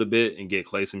wealth a little bit and get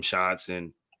Klay some shots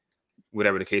and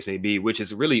whatever the case may be, which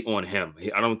is really on him.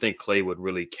 I don't think Klay would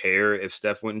really care if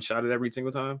Steph went and shot it every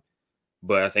single time.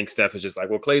 But I think Steph is just like,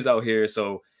 well, Klay's out here,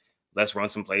 so let's run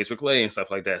some plays for Klay and stuff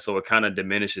like that. So it kind of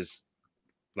diminishes,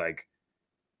 like,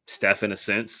 Steph in a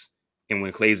sense. And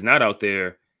when Klay's not out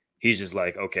there, he's just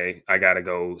like, okay, I got to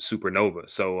go supernova.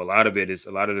 So a lot of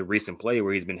the recent play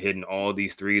where he's been hitting all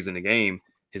these threes in the game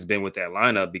has been with that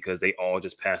lineup because they all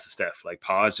just pass to Steph. Like,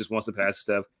 Pods just wants to pass to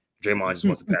Steph. Draymond just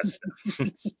wants to pass to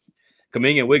Steph.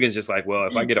 Kuminga and Wiggins just like, well,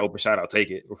 if I get an open shot, I'll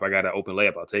take it. Or if I got an open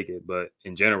layup, I'll take it. But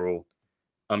in general,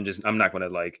 I'm not going to,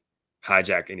 like,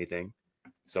 hijack anything.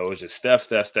 So it's just Steph.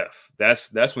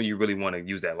 That's when you really want to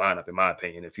use that lineup, in my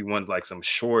opinion. If you want, like, some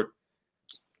short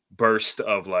burst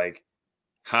of, like,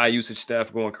 high usage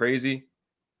Steph going crazy,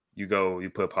 you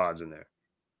put Pods in there.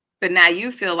 But now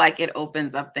you feel like it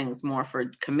opens up things more for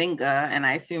Kuminga, and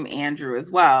I assume Andrew as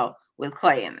well, with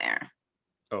Klay in there.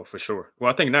 Oh, for sure.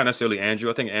 Well, I think not necessarily Andrew.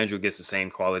 I think Andrew gets the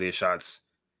same quality of shots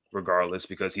regardless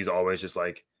because he's always just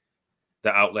like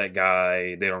the outlet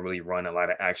guy. They don't really run a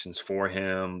lot of actions for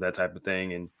him, that type of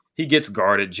thing. And he gets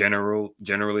guarded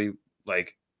generally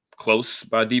like close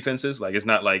by defenses. Like, it's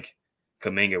not like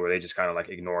Kuminga where they just kind of like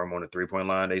ignore him on the 3-point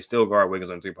line. They still guard Wiggins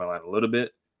on the 3-point line a little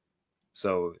bit.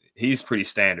 So he's pretty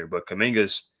standard, but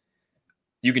Kuminga's,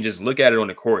 you can just look at it on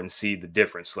the court and see the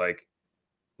difference. Like,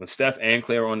 when Steph and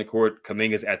Klay are on the court,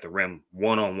 Kuminga's at the rim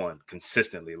one-on-one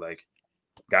consistently. Like,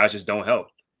 guys just don't help.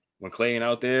 When Klay ain't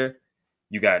out there,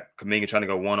 you got Kuminga trying to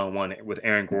go one-on-one with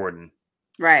Aaron Gordon.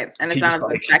 Right, and it's not as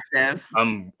like, effective.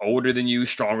 I'm older than you,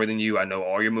 stronger than you. I know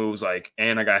all your moves, like,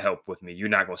 and I got help with me. You're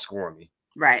not going to score me.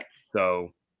 Right.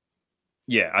 So,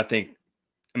 yeah, I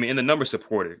mean, and the numbers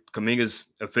support it.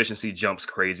 Kuminga's efficiency jumps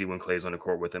crazy when Klay's on the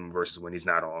court with him versus when he's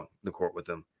not on the court with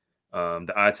him.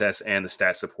 The eye test and the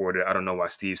stats support it. I don't know why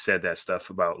Steve said that stuff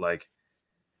about, like,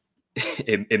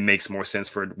 it makes more sense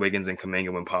for Wiggins and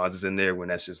Kuminga when Pods is in there, when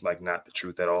that's just like not the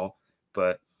truth at all.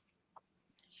 But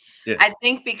yeah, I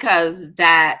think because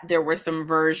that there were some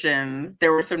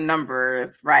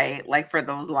numbers, right? Like for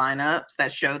those lineups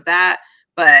that showed that.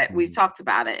 But we've talked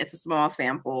about it. It's a small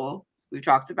sample. We've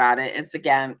talked about it. It's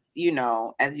against,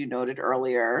 as you noted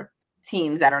earlier,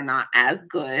 teams that are not as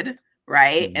good,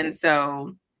 right? And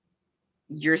so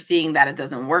you're seeing that it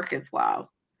doesn't work as well.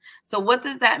 So what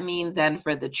does that mean then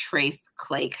for the Trace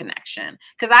Klay connection?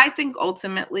 Because I think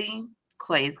ultimately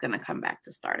Klay is going to come back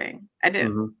to starting. I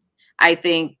do. I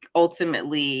think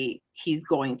ultimately he's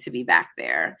going to be back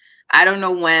there. I don't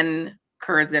know when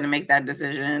Kerr is going to make that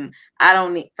decision.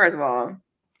 First of all,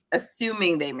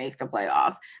 assuming they make the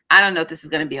playoffs, I don't know if this is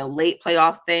going to be a late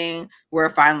playoff thing where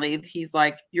finally he's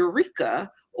like, Eureka,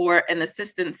 or an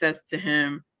assistant says to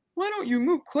him, why don't you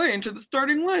move Klay into the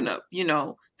starting lineup?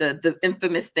 The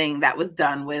infamous thing that was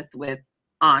done with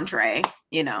Andre,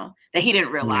 that he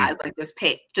didn't realize, like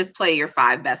just play your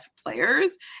 5 best players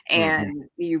and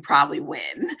you probably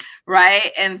win,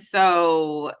 right? And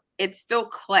so it's still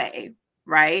Klay,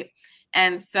 right?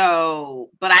 And so,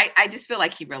 but I just feel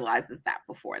like he realizes that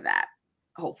before that,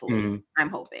 hopefully. I'm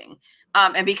hoping.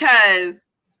 And because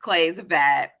Klay's a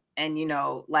vet and,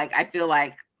 I feel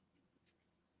like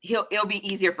it'll be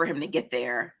easier for him to get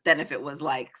there than if it was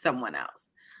like someone else.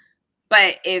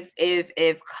 But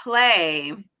if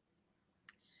Klay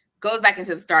goes back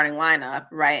into the starting lineup,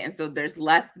 right, and so there's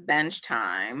less bench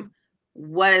time,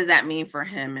 what does that mean for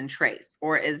him and Trace?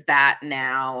 Or is that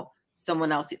now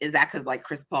someone else? Is that because like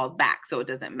Chris Paul's back, so it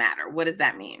doesn't matter? What does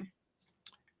that mean?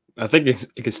 I think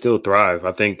it could still thrive.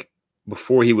 I think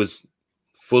before he was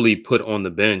fully put on the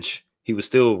bench, he was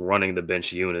still running the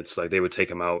bench units. Like they would take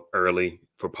him out early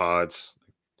for pods.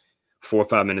 4 or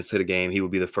 5 minutes to the game, he would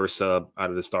be the first sub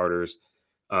out of the starters.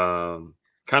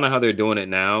 Kind of how they're doing it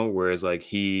now, whereas like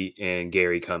he and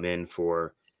Gary come in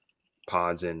for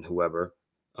pods and whoever.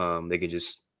 They could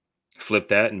just flip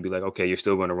that and be like, okay, you're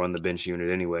still going to run the bench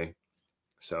unit anyway.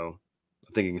 So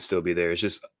I think he can still be there. It's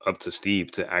just up to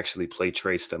Steve to actually play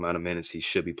Trace the amount of minutes he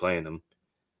should be playing them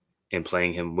and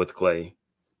playing him with Klay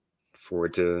for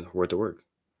it to work.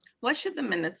 What should the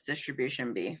minutes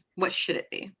distribution be? What should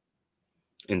it be?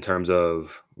 In terms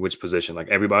of which position, like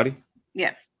everybody?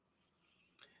 Yeah.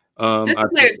 Just the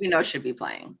players we know should be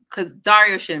playing, because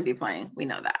Dario shouldn't be playing. We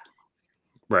know that.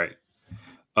 Right.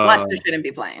 Lester shouldn't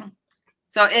be playing.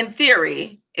 So in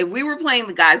theory, if we were playing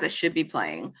the guys that should be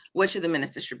playing, what should the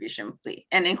minutes distribution be?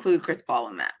 And include Chris Paul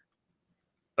in that.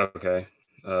 Okay.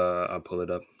 I'll pull it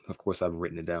up. Of course, I've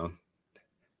written it down.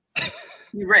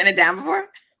 You've written it down before?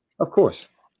 Of course.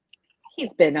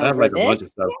 He's been over I have like this. A bunch of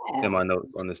stuff in my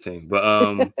notes on this team. But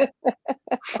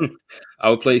I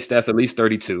would play Steph at least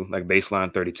 32, like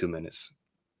baseline 32 minutes.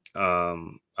 I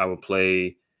would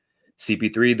play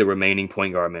CP3 the remaining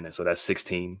point guard minutes. So that's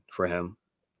 16 for him.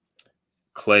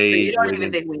 Klay. So you don't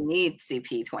even think we need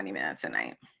CP 20 minutes a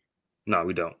night? No,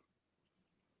 we don't.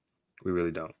 We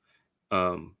really don't.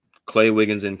 Klay,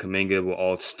 Wiggins, and Kuminga will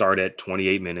all start at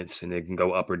 28 minutes, and they can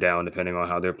go up or down depending on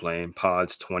how they're playing.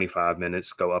 Pods, 25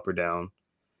 minutes, go up or down.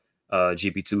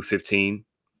 GP2, 15.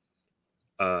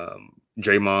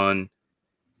 Draymond,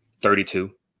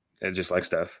 32, just like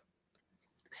Steph.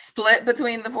 Split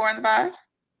between the 4 and the 5?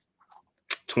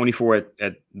 24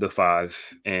 at the 5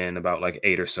 and about like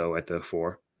 8 or so at the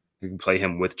 4. You can play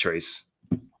him with Trace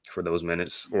for those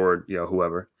minutes or,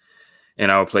 whoever.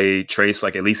 And I would play Trace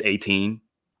like at least 18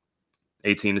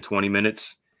 to 20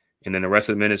 minutes. And then the rest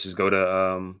of the minutes just go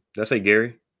to, did I say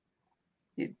Gary?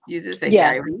 You just say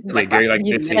Gary. Yeah, Gary like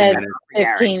 15 minutes.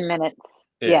 15 minutes.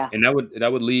 Yeah. And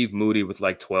that would leave Moody with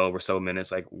like 12 or so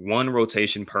minutes, like one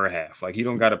rotation per half. Like you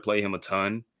don't got to play him a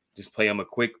ton. Just play him a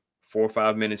quick 4 or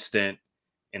 5 minute stint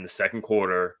in the second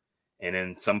quarter. And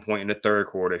then some point in the third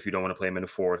quarter, if you don't want to play him in the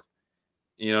fourth,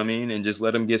 you know what I mean? And just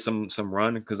let him get some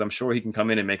run, because I'm sure he can come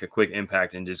in and make a quick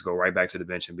impact and just go right back to the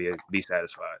bench and be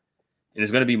satisfied. And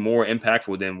it's going to be more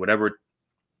impactful than whatever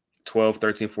 12,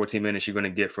 13, 14 minutes you're going to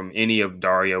get from any of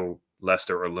Dario,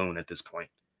 Lester, or Loon at this point.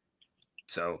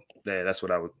 So that's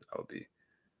what I would be.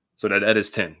 So that is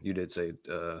 10. You did say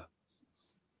the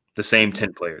same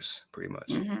 10 players, pretty much.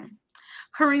 Mm-hmm.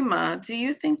 Kariemah, do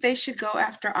you think they should go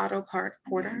after Otto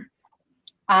Porter?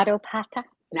 Otto Pata?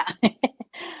 No.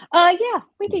 Yeah,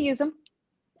 we could use him,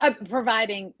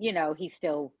 providing he's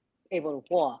still able to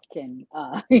walk and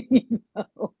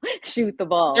shoot the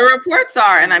ball. The reports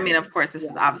are, and I mean, of course, this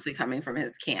is obviously coming from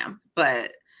his camp,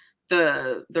 but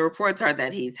the reports are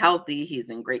that he's healthy, he's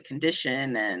in great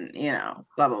condition, and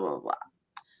blah blah blah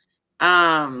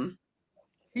blah.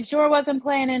 He sure wasn't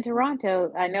playing in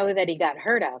Toronto. I know that he got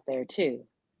hurt out there too.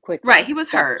 quickly. Right, he was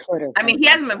hurt. I mean, he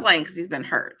hasn't been playing because he's been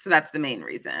hurt, so that's the main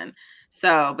reason.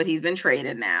 So, but he's been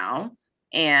traded now,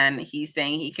 and he's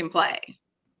saying he can play.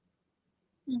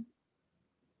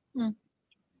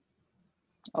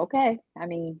 Okay, I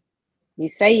mean, you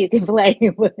say you can play,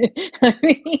 but I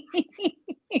mean,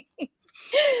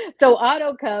 so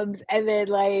Otto comes, and then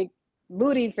like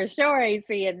Moody for sure ain't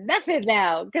seeing nothing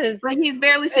now because like he's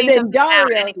barely seeing something now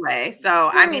anyway. So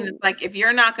I mean, it's like if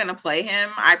you're not going to play him,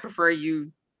 I prefer you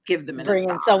give them bring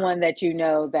in someone that you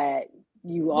know that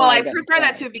you are. Well, I prefer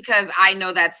that too because I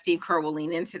know that Steve Kerr will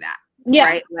lean into that. Yeah,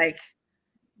 right. Like,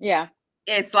 yeah,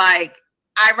 it's like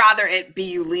I'd rather it be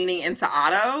you leaning into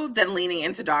Otto than leaning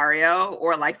into Dario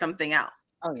or like something else.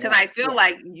 Because I feel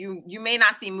like you may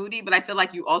not see Moody, but I feel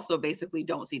like you also basically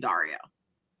don't see Dario.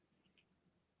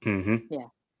 Yeah.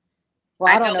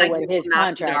 Well, I don't know like what his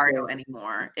contract Dario is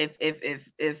anymore. If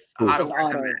Otto were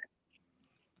to come back.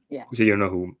 Yeah. So you don't know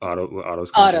who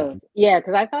Otto's Otto. Yeah,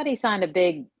 because I thought he signed a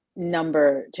big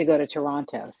number to go to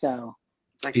Toronto. So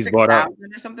like he's bought out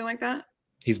or something like that.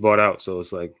 He's bought out, so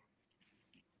it's like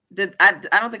I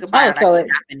don't think a buyout actually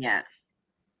happened yet.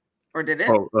 Or did it?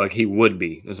 Oh, like he would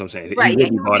be. That's what I'm saying. Right, he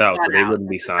would be bought out, so they wouldn't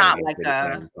be signing him like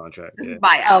a contract. This is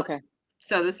buyout. Okay.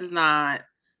 So this is not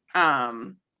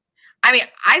I mean,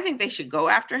 I think they should go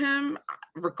after him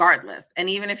regardless. And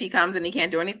even if he comes and he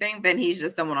can't do anything, then he's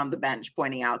just someone on the bench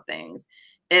pointing out things.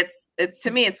 It's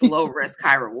to me, it's low risk,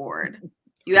 high reward.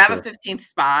 You have a 15th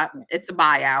spot. It's a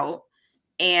buyout.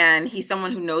 And he's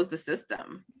someone who knows the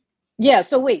system. Yeah.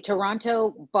 So wait,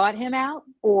 Toronto bought him out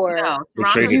or no? Toronto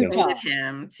traded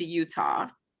him to Utah.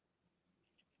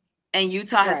 And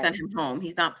Utah has sent him home.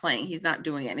 He's not playing. He's not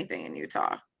doing anything in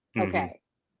Utah. Okay.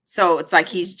 So it's like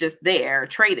he's just there,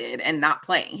 traded, and not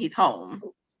playing. He's home.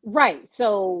 Right.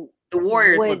 So the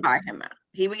Warriors would buy him out.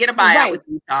 He would get a buyout with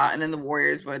Utah, and then the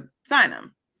Warriors would sign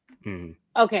him.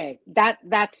 Okay.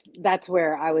 That's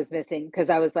where I was missing because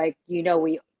I was like, we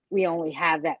only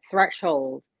have that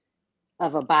threshold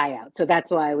of a buyout. So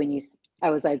that's why I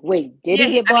was like, wait, did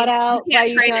he get bought out? You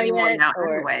can't trade anyone now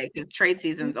anyway because trade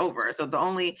season's over. So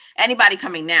anybody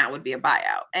coming now would be a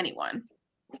buyout. Anyone.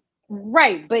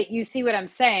 Right, but you see what I'm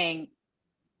saying,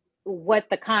 what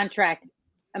the contract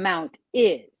amount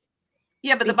is.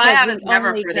 Yeah, but the buyout is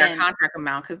never for their contract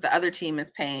amount because the other team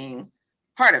is paying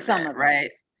part of it, right?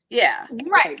 Yeah.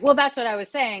 Right. Well, that's what I was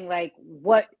saying. Like,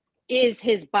 what is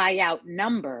his buyout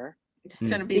number? It's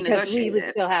going to be negotiated. Because we would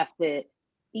still have to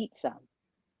eat some.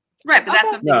 Right, but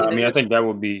that's something. No, I mean, I think that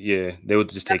would be, they would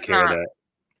just take care of that.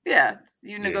 Yeah,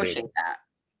 you negotiate that.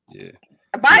 Yeah.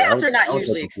 Buyouts are not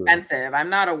usually expensive. I'm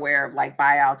not aware of like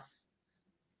buyouts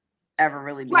ever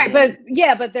really being.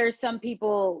 Right, but there's some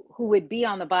people who would be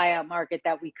on the buyout market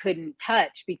that we couldn't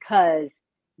touch because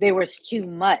there was too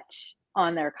much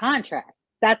on their contract.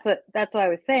 That's why I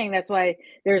was saying. That's why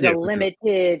there's a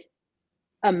limited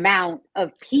amount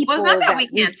of people. Well, it's not that we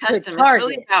can't touch them. It's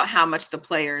really about how much the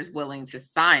player is willing to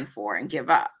sign for and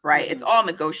give up, right? It's all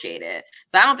negotiated.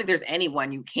 So I don't think there's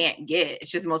anyone you can't get.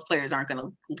 It's just most players aren't going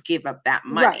to give up that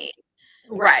money.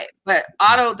 Right. But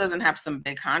Otto doesn't have some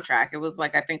big contract. It was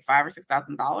like, I think $5,000 or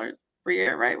 $6,000 per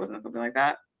year, right? Wasn't it something like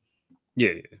that?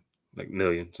 Yeah. Like $1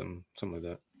 million, something like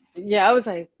that. Yeah, I was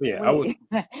like, yeah, I would.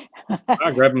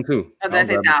 I'd grab him too. Oh, did I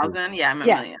say 1,000? Yeah, I'm $1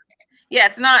 million. Yeah,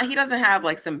 it's not. He doesn't have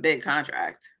like some big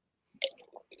contract.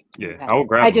 Yeah, I will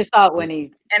grab him. I just thought when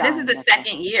he this is the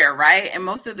second year, right? And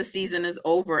most of the season is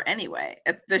over anyway.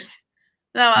 There's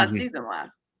not a lot of season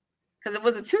left because it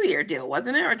was a 2-year deal,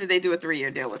 wasn't it? Or did they do a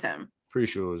 3-year deal with him? Pretty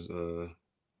sure it was a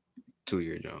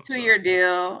 2-year deal. 2-year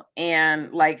deal,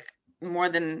 and like more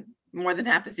than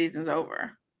half the season's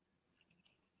over.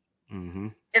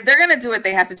 If they're gonna do it,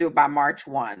 they have to do it by March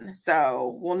 1.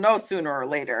 So we'll know sooner or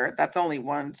later. That's only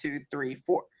 1, 2, 3,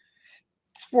 4.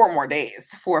 It's 4 more days,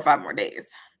 4 or 5 more days.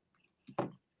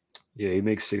 Yeah, he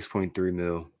makes 6.3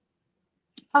 mil.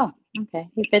 Oh, okay.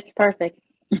 He fits perfect.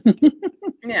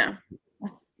 Yeah.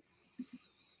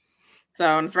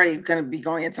 So it's already going to be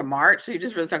going into March. So you're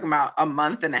just really talking about a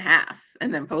month and a half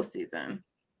and then postseason.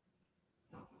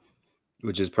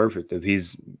 Which is perfect. If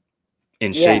he's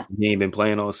in shape, he ain't been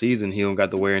playing all season. He don't got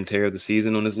the wear and tear of the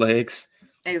season on his legs.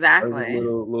 Exactly.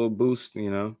 Little boost,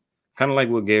 Kind of like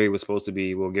what Gary was supposed to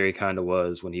be. Well, Gary kind of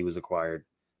was when he was acquired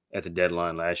at the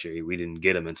deadline last year. We didn't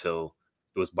get him until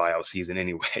it was buyout season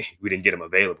anyway. We didn't get him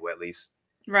available at least.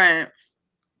 Right.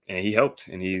 And he helped.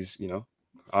 And he's,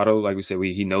 Otto, like we said,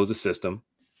 he knows the system.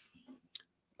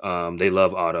 They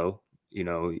love Otto. You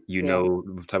know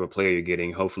the type of player you're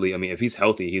getting. Hopefully, I mean, if he's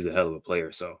healthy, he's a hell of a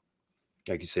player. So,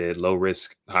 like you said, low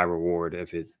risk, high reward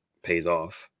if it pays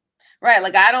off. Right.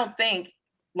 Like, I don't think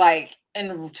Like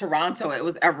in Toronto, it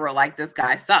was ever like this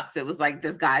guy sucks. It was like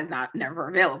this guy's never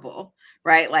available,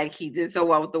 right? Like he did so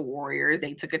well with the Warriors.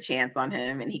 They took a chance on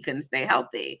him and he couldn't stay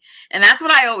healthy. And that's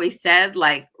what I always said.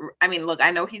 Like, I mean, look,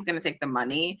 I know he's gonna take the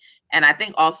money. And I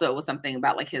think also it was something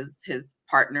about like his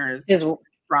partners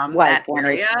from that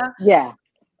area. Yeah.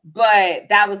 But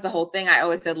that was the whole thing. I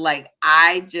always said, like,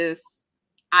 I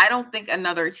don't think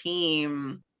another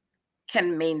team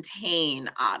can maintain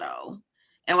Otto.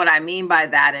 And what I mean by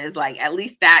that is, like, at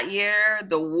least that year,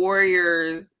 the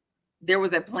Warriors, there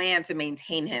was a plan to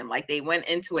maintain him. Like, they went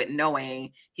into it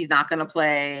knowing he's not going to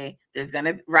play. There's going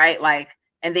to, right? Like,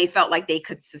 and they felt like they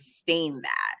could sustain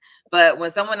that. But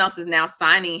when someone else is now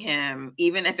signing him,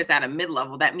 even if it's at a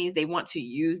mid-level, that means they want to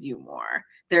use you more.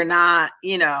 They're not,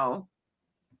 you know.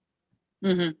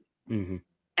 Mm-hmm. Mm-hmm.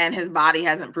 And his body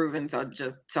hasn't proven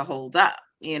to hold up,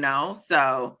 you know?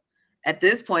 So at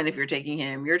this point, if you're taking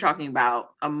him, you're talking about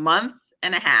a month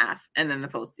and a half and then the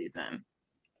postseason.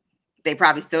 They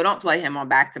probably still don't play him on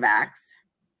back-to-backs.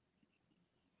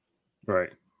 Right.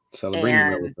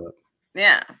 Celebrating with that.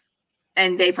 Yeah.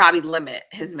 And they probably limit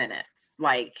his minutes.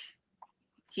 Like,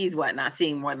 he's not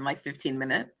seeing more than like 15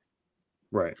 minutes?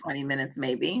 Right. 20 minutes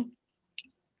maybe.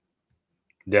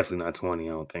 Definitely not 20,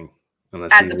 I don't think.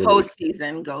 Unless as the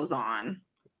postseason goes on.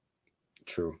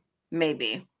 True.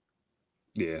 Maybe.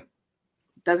 Yeah.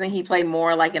 Doesn't he play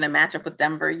more like in a matchup with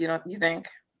Denver? You think?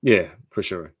 Yeah, for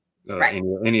sure. Right.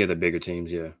 Any of the bigger teams,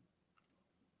 yeah.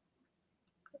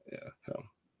 Yeah. So.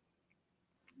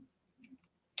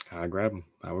 I would grab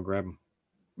him.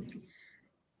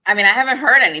 I mean, I haven't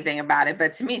heard anything about it,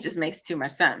 but to me, it just makes too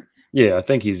much sense. Yeah, I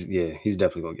think he's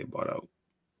definitely gonna get bought out.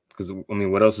 Because I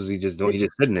mean, what else is he just doing? He's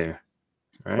just sitting there,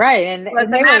 right? And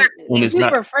they were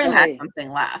super friendly. Had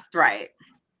something left, right?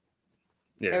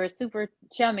 Yeah. They were super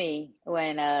chummy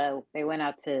when they went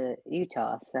out to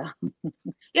Utah. So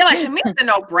yeah, like to me, it's a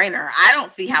no-brainer. I don't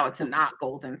see how it's not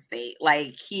Golden State.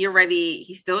 Like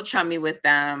he's still chummy with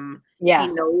them. Yeah, he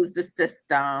knows the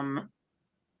system.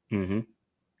 Mm-hmm.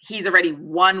 He's already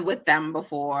won with them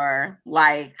before.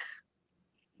 Like,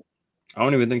 I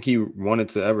don't even think he wanted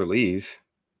to ever leave.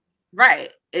 Right.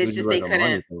 It's just they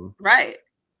couldn't. Right.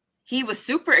 He was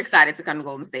super excited to come to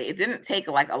Golden State. It didn't take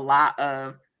like a lot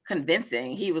of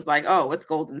convincing. He was like, oh, it's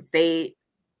Golden State.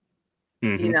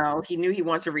 Mm-hmm. You know, he knew he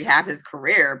wanted to rehab his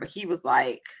career, but he was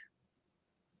like,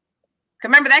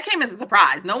 remember that came as a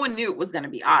surprise. No one knew it was going to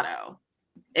be Otto.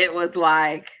 It was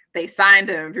like they signed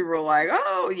him. People were like,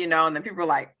 oh, you know, and then people were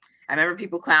like, I remember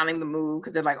people clowning the move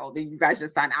because they're like, oh, you guys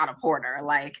just signed Otto Porter.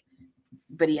 Like,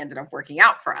 but he ended up working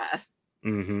out for us.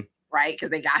 Mm-hmm. Right? Because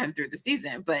they got him through the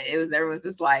season. But there was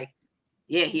this like,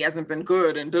 yeah, he hasn't been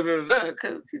good and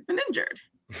because he's been injured.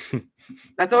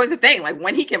 That's always the thing. Like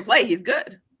when he can play, he's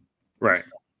good. Right.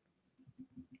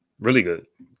 Really good.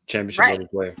 Championship level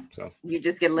player. So you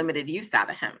just get limited use out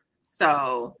of him.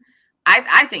 So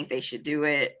I think they should do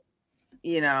it.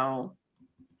 You know,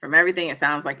 from everything, it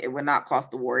sounds like it would not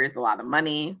cost the Warriors a lot of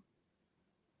money.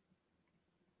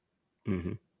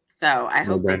 Mm-hmm. So I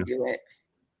hope they do it.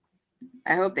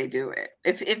 I hope they do it.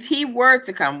 If he were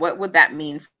to come, what would that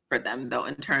mean for them, though,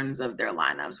 in terms of their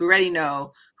lineups? We already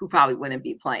know who probably wouldn't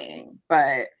be playing,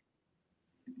 but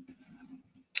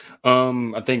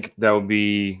I think that would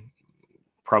be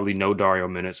probably no Dario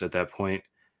minutes at that point.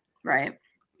 Right.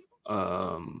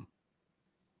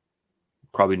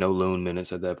 Probably no Loon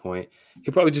minutes at that point.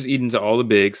 He'll probably just eat into all the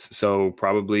bigs, so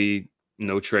probably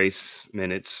no Trace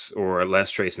minutes or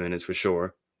less Trace minutes for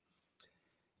sure.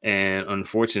 And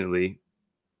unfortunately,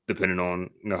 depending on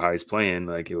how he's playing,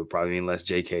 like it would probably mean less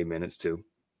JK minutes too.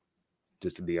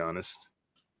 Just to be honest.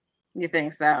 You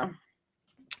think so?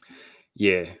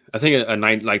 Yeah, I think a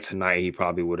night like tonight, he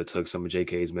probably would have took some of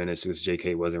JK's minutes because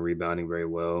JK wasn't rebounding very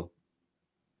well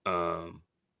for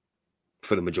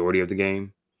the majority of the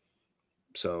game.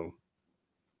 So,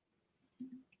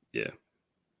 yeah.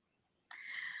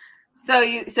 So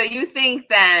you think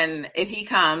then if he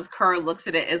comes, Kerr looks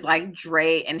at it as like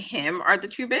Dre and him are the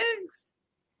two bigs?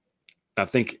 I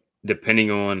think depending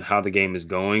on how the game is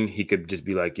going, he could just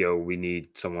be like, yo, we need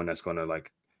someone that's going to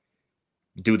like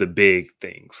do the big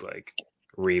things like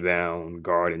rebound,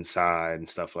 guard inside and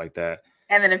stuff like that.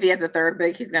 And then if he has a third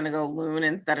big, he's going to go Loon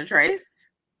instead of Trace?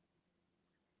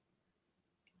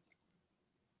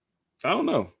 I don't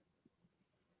know.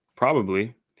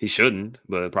 Probably. He shouldn't,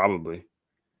 but probably.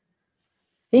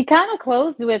 He kind of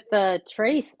closed with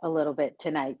Trace a little bit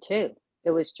tonight, too.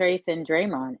 It was Trace and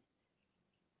Draymond.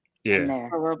 Yeah. In there.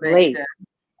 A little bit. Late.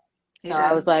 So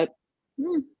I was like,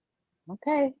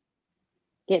 okay.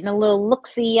 Getting a little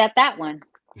look-see at that one.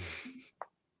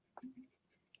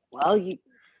 Well,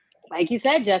 like you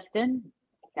said, Justin,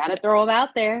 Got to throw him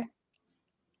out there.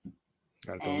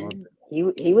 And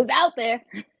he was out there.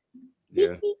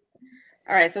 Yeah.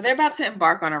 All right, so they're about to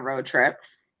embark on a road trip.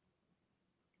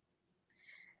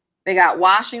 They got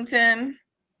Washington,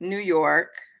 New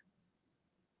York,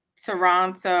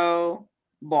 Toronto,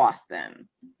 Boston.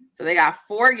 So they got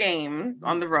 4 games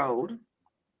on the road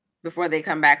before they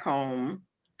come back home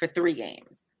for 3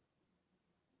 games.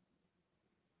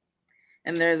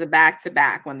 And there's a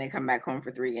back-to-back when they come back home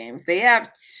for 3 games. They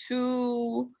have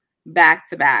 2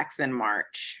 back-to-backs in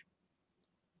March.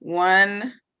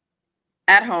 One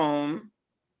at home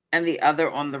and the other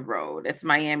on the road. It's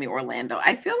Miami, Orlando.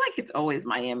 I feel like it's always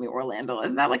Miami, Orlando.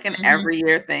 Isn't that like an every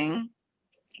year thing?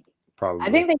 Probably.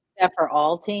 I think they do that for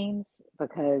all teams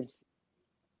because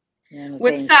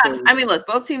which sucks. I mean, look,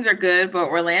 both teams are good, but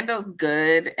Orlando's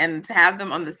good, and to have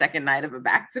them on the second night of a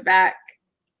back-to-back.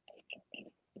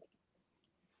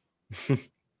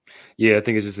 Yeah, I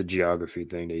think it's just a geography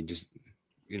thing. They just,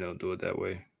 do it that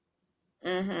way.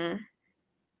 Mm-hmm.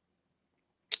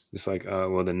 It's like,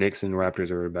 the Knicks and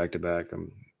Raptors are back-to-back.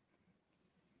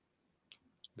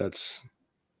 That's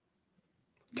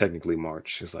technically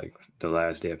March. It's like the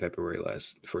last day of February,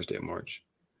 first day of March.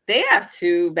 They have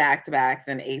 2 back-to-backs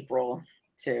in April,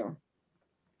 too.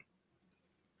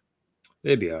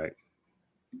 They'd be all right.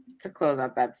 To close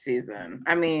out that season.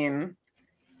 I mean,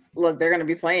 look, they're going to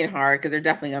be playing hard because they're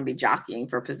definitely going to be jockeying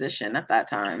for position at that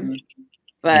time.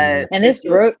 But and this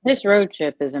road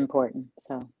trip is important.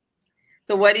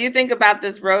 So what do you think about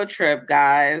this road trip,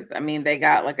 guys? I mean, they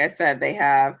got, like I said, they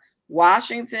have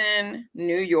Washington,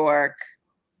 New York,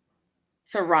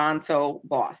 Toronto,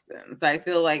 Boston. So I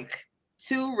feel like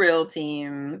 2 real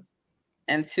teams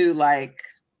and 2 like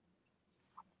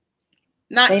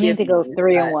not. They need to go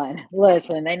 3-1.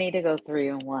 Listen, they need to go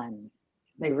 3-1.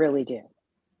 They really do.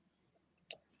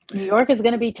 New York is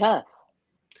going to be tough.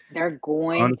 They're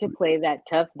going to play that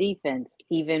tough defense,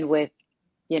 even with,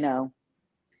 Yeah,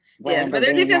 but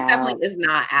their defense definitely is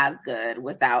not as good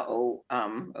without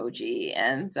OG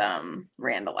and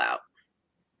Randall out.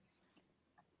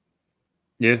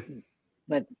 Yeah.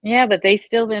 But they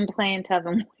still been playing tough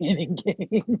and winning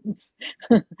games.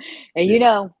 And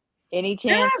any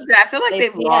chance? Yeah, I feel like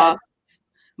they've lost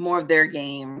more of their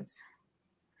games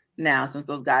now since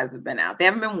those guys have been out. They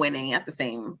haven't been winning at the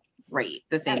same rate,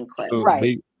 the same clip. So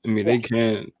right. They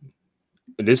can't.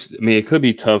 It could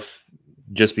be tough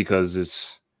just because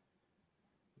it's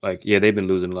like, they've been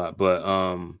losing a lot, but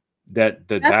that's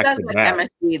back-to-back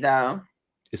MSG though.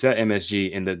 It's at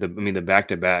MSG, and the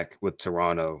back-to-back with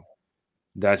Toronto.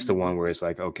 That's the one where it's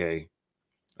like, okay,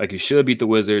 like you should beat the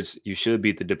Wizards, you should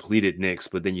beat the depleted Knicks,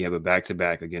 but then you have a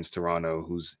back-to-back against Toronto,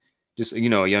 who's just a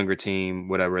younger team,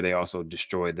 whatever. They also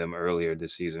destroyed them earlier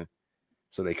this season,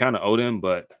 so they kind of owe them,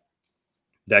 but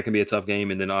that can be a tough game.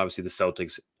 And then obviously the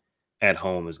Celtics at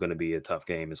home is going to be a tough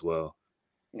game as well.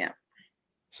 Yeah.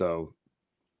 So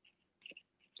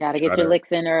gotta get your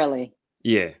licks in early.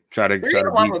 Yeah, try to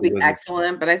 3-1 would be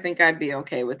excellent, but I think I'd be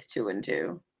okay with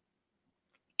 2-2.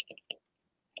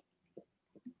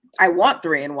 I want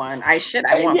 3-1.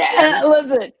 I want. Yeah,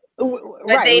 listen.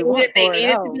 But they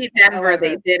needed to beat Denver.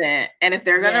 They didn't. And if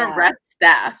they're gonna rest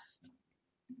Steph,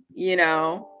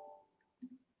 mm-hmm.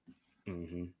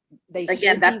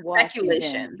 Again, that's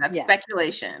speculation. That's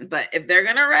speculation. But if they're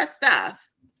gonna rest Steph,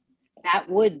 that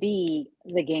would be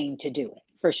the game to do it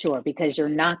for sure, because you're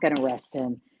not going to rest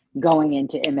him going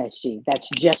into MSG. That's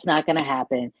just not going to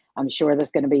happen. I'm sure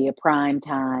there's going to be a prime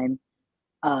time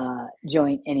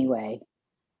joint anyway.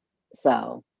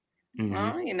 So,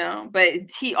 well, but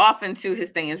he often too,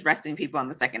 his thing is resting people on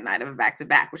the second night of a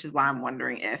back-to-back, which is why I'm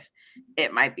wondering if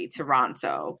it might be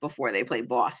Toronto before they play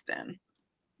Boston.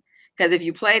 Because if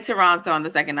you play Toronto on the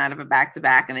second night of a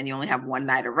back-to-back and then you only have one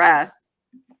night of rest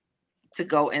to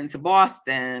go into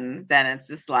Boston, then it's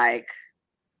just like,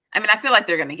 I mean, I feel like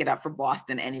they're going to get up for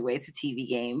Boston anyway. It's a TV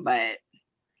game, but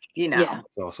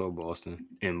it's also Boston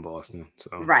in Boston.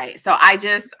 So right. So I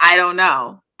don't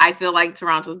know. I feel like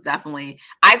Toronto's definitely,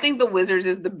 I think the Wizards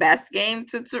is the best game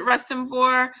to rest him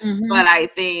for, but I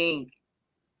think,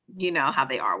 how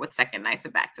they are with second nights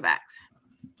of back-to-backs.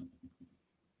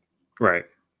 Right.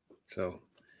 So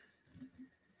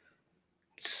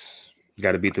you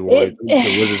got to beat the Wizards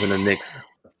and the Knicks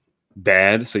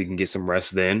bad so you can get some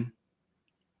rest then.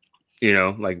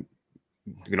 Like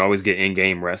you can always get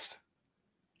in-game rest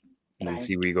and then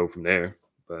see where you go from there.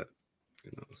 But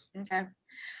who knows? Okay.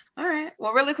 All right.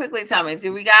 Well, really quickly, tell me,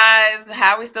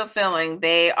 how are we still feeling?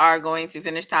 They are going to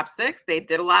finish top 6. They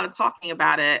did a lot of talking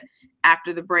about it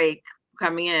after the break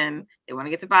coming in. They want to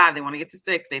get to 5. They want to get to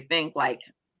 6. They think like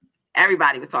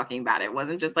everybody was talking about it. It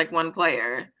wasn't just like one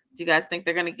player. Do you guys think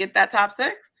they're going to get that top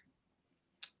 6?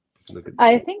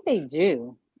 I think they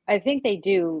do. I think they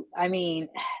do. I mean,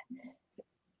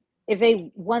 if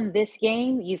they won this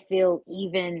game, you feel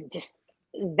even just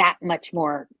that much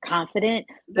more confident.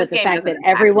 But the fact that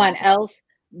everyone else,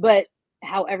 but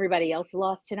how everybody else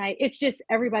lost tonight, it's just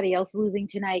everybody else losing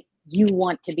tonight. You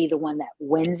want to be the one that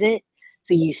wins it.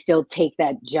 So you still take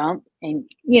that jump and,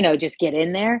 you know, just get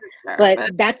in there. Sure.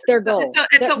 But that's their goal.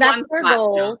 That's their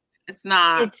goal. It's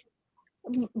not.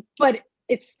 But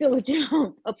it's still a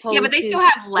jump. Yeah, but they still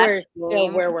have less.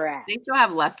 Still where we're at. They still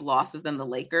have less losses than the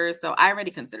Lakers. So I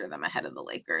already consider them ahead of the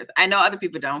Lakers. I know other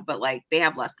people don't, but like they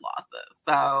have less losses.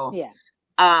 So yeah.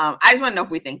 I just want to know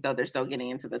if we think though they're still getting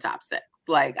into the top 6.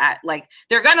 Like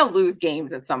they're gonna lose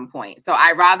games at some point. So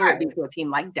I'd rather it be to a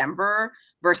team like Denver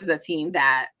versus a team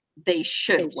that they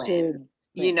should win.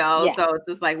 You know, yeah. So it's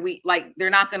just like they're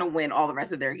not gonna win all the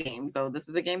rest of their games. So this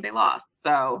is a game they lost.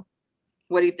 So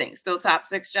what do you think? Still top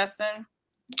 6, Justin?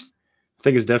 I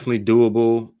think it's definitely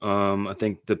doable. I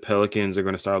think the Pelicans are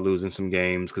going to start losing some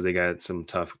games because they got some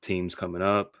tough teams coming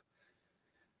up.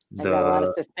 They got a lot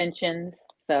of suspensions,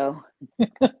 so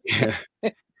yeah.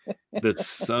 The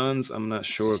Suns, I'm not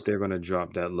sure if they're going to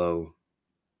drop that low.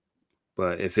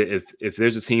 But if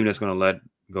there's a team that's going to let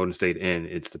Golden State in,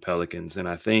 it's the Pelicans, and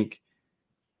I think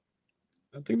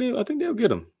they'll get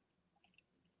them.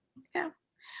 Yeah.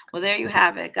 Well, there you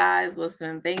have it, guys.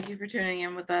 Listen, thank you for tuning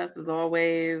in with us as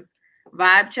always.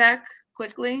 Vibe check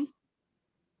quickly.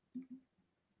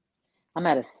 I'm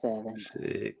at a 7.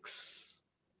 6.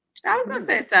 I was gonna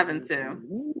say 7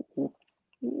 too.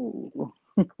 Ooh.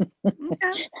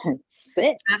 Okay.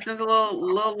 6. Justin's a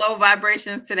little low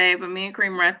vibrations today, but me and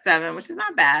Kareem are at 7, which is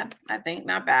not bad. I think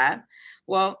not bad.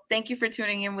 Well, thank you for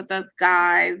tuning in with us,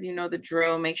 guys. You know the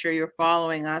drill. Make sure you're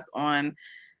following us on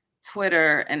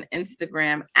Twitter and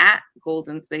Instagram at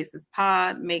Golden Spaces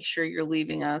Pod. Make sure you're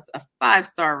leaving us a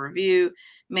 5-star review.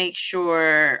 Make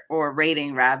sure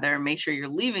you're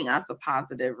leaving us a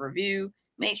positive review.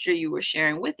 Make sure you were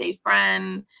sharing with a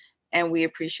friend. And we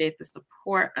appreciate the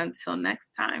support. Until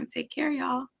next time, take care,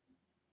 y'all.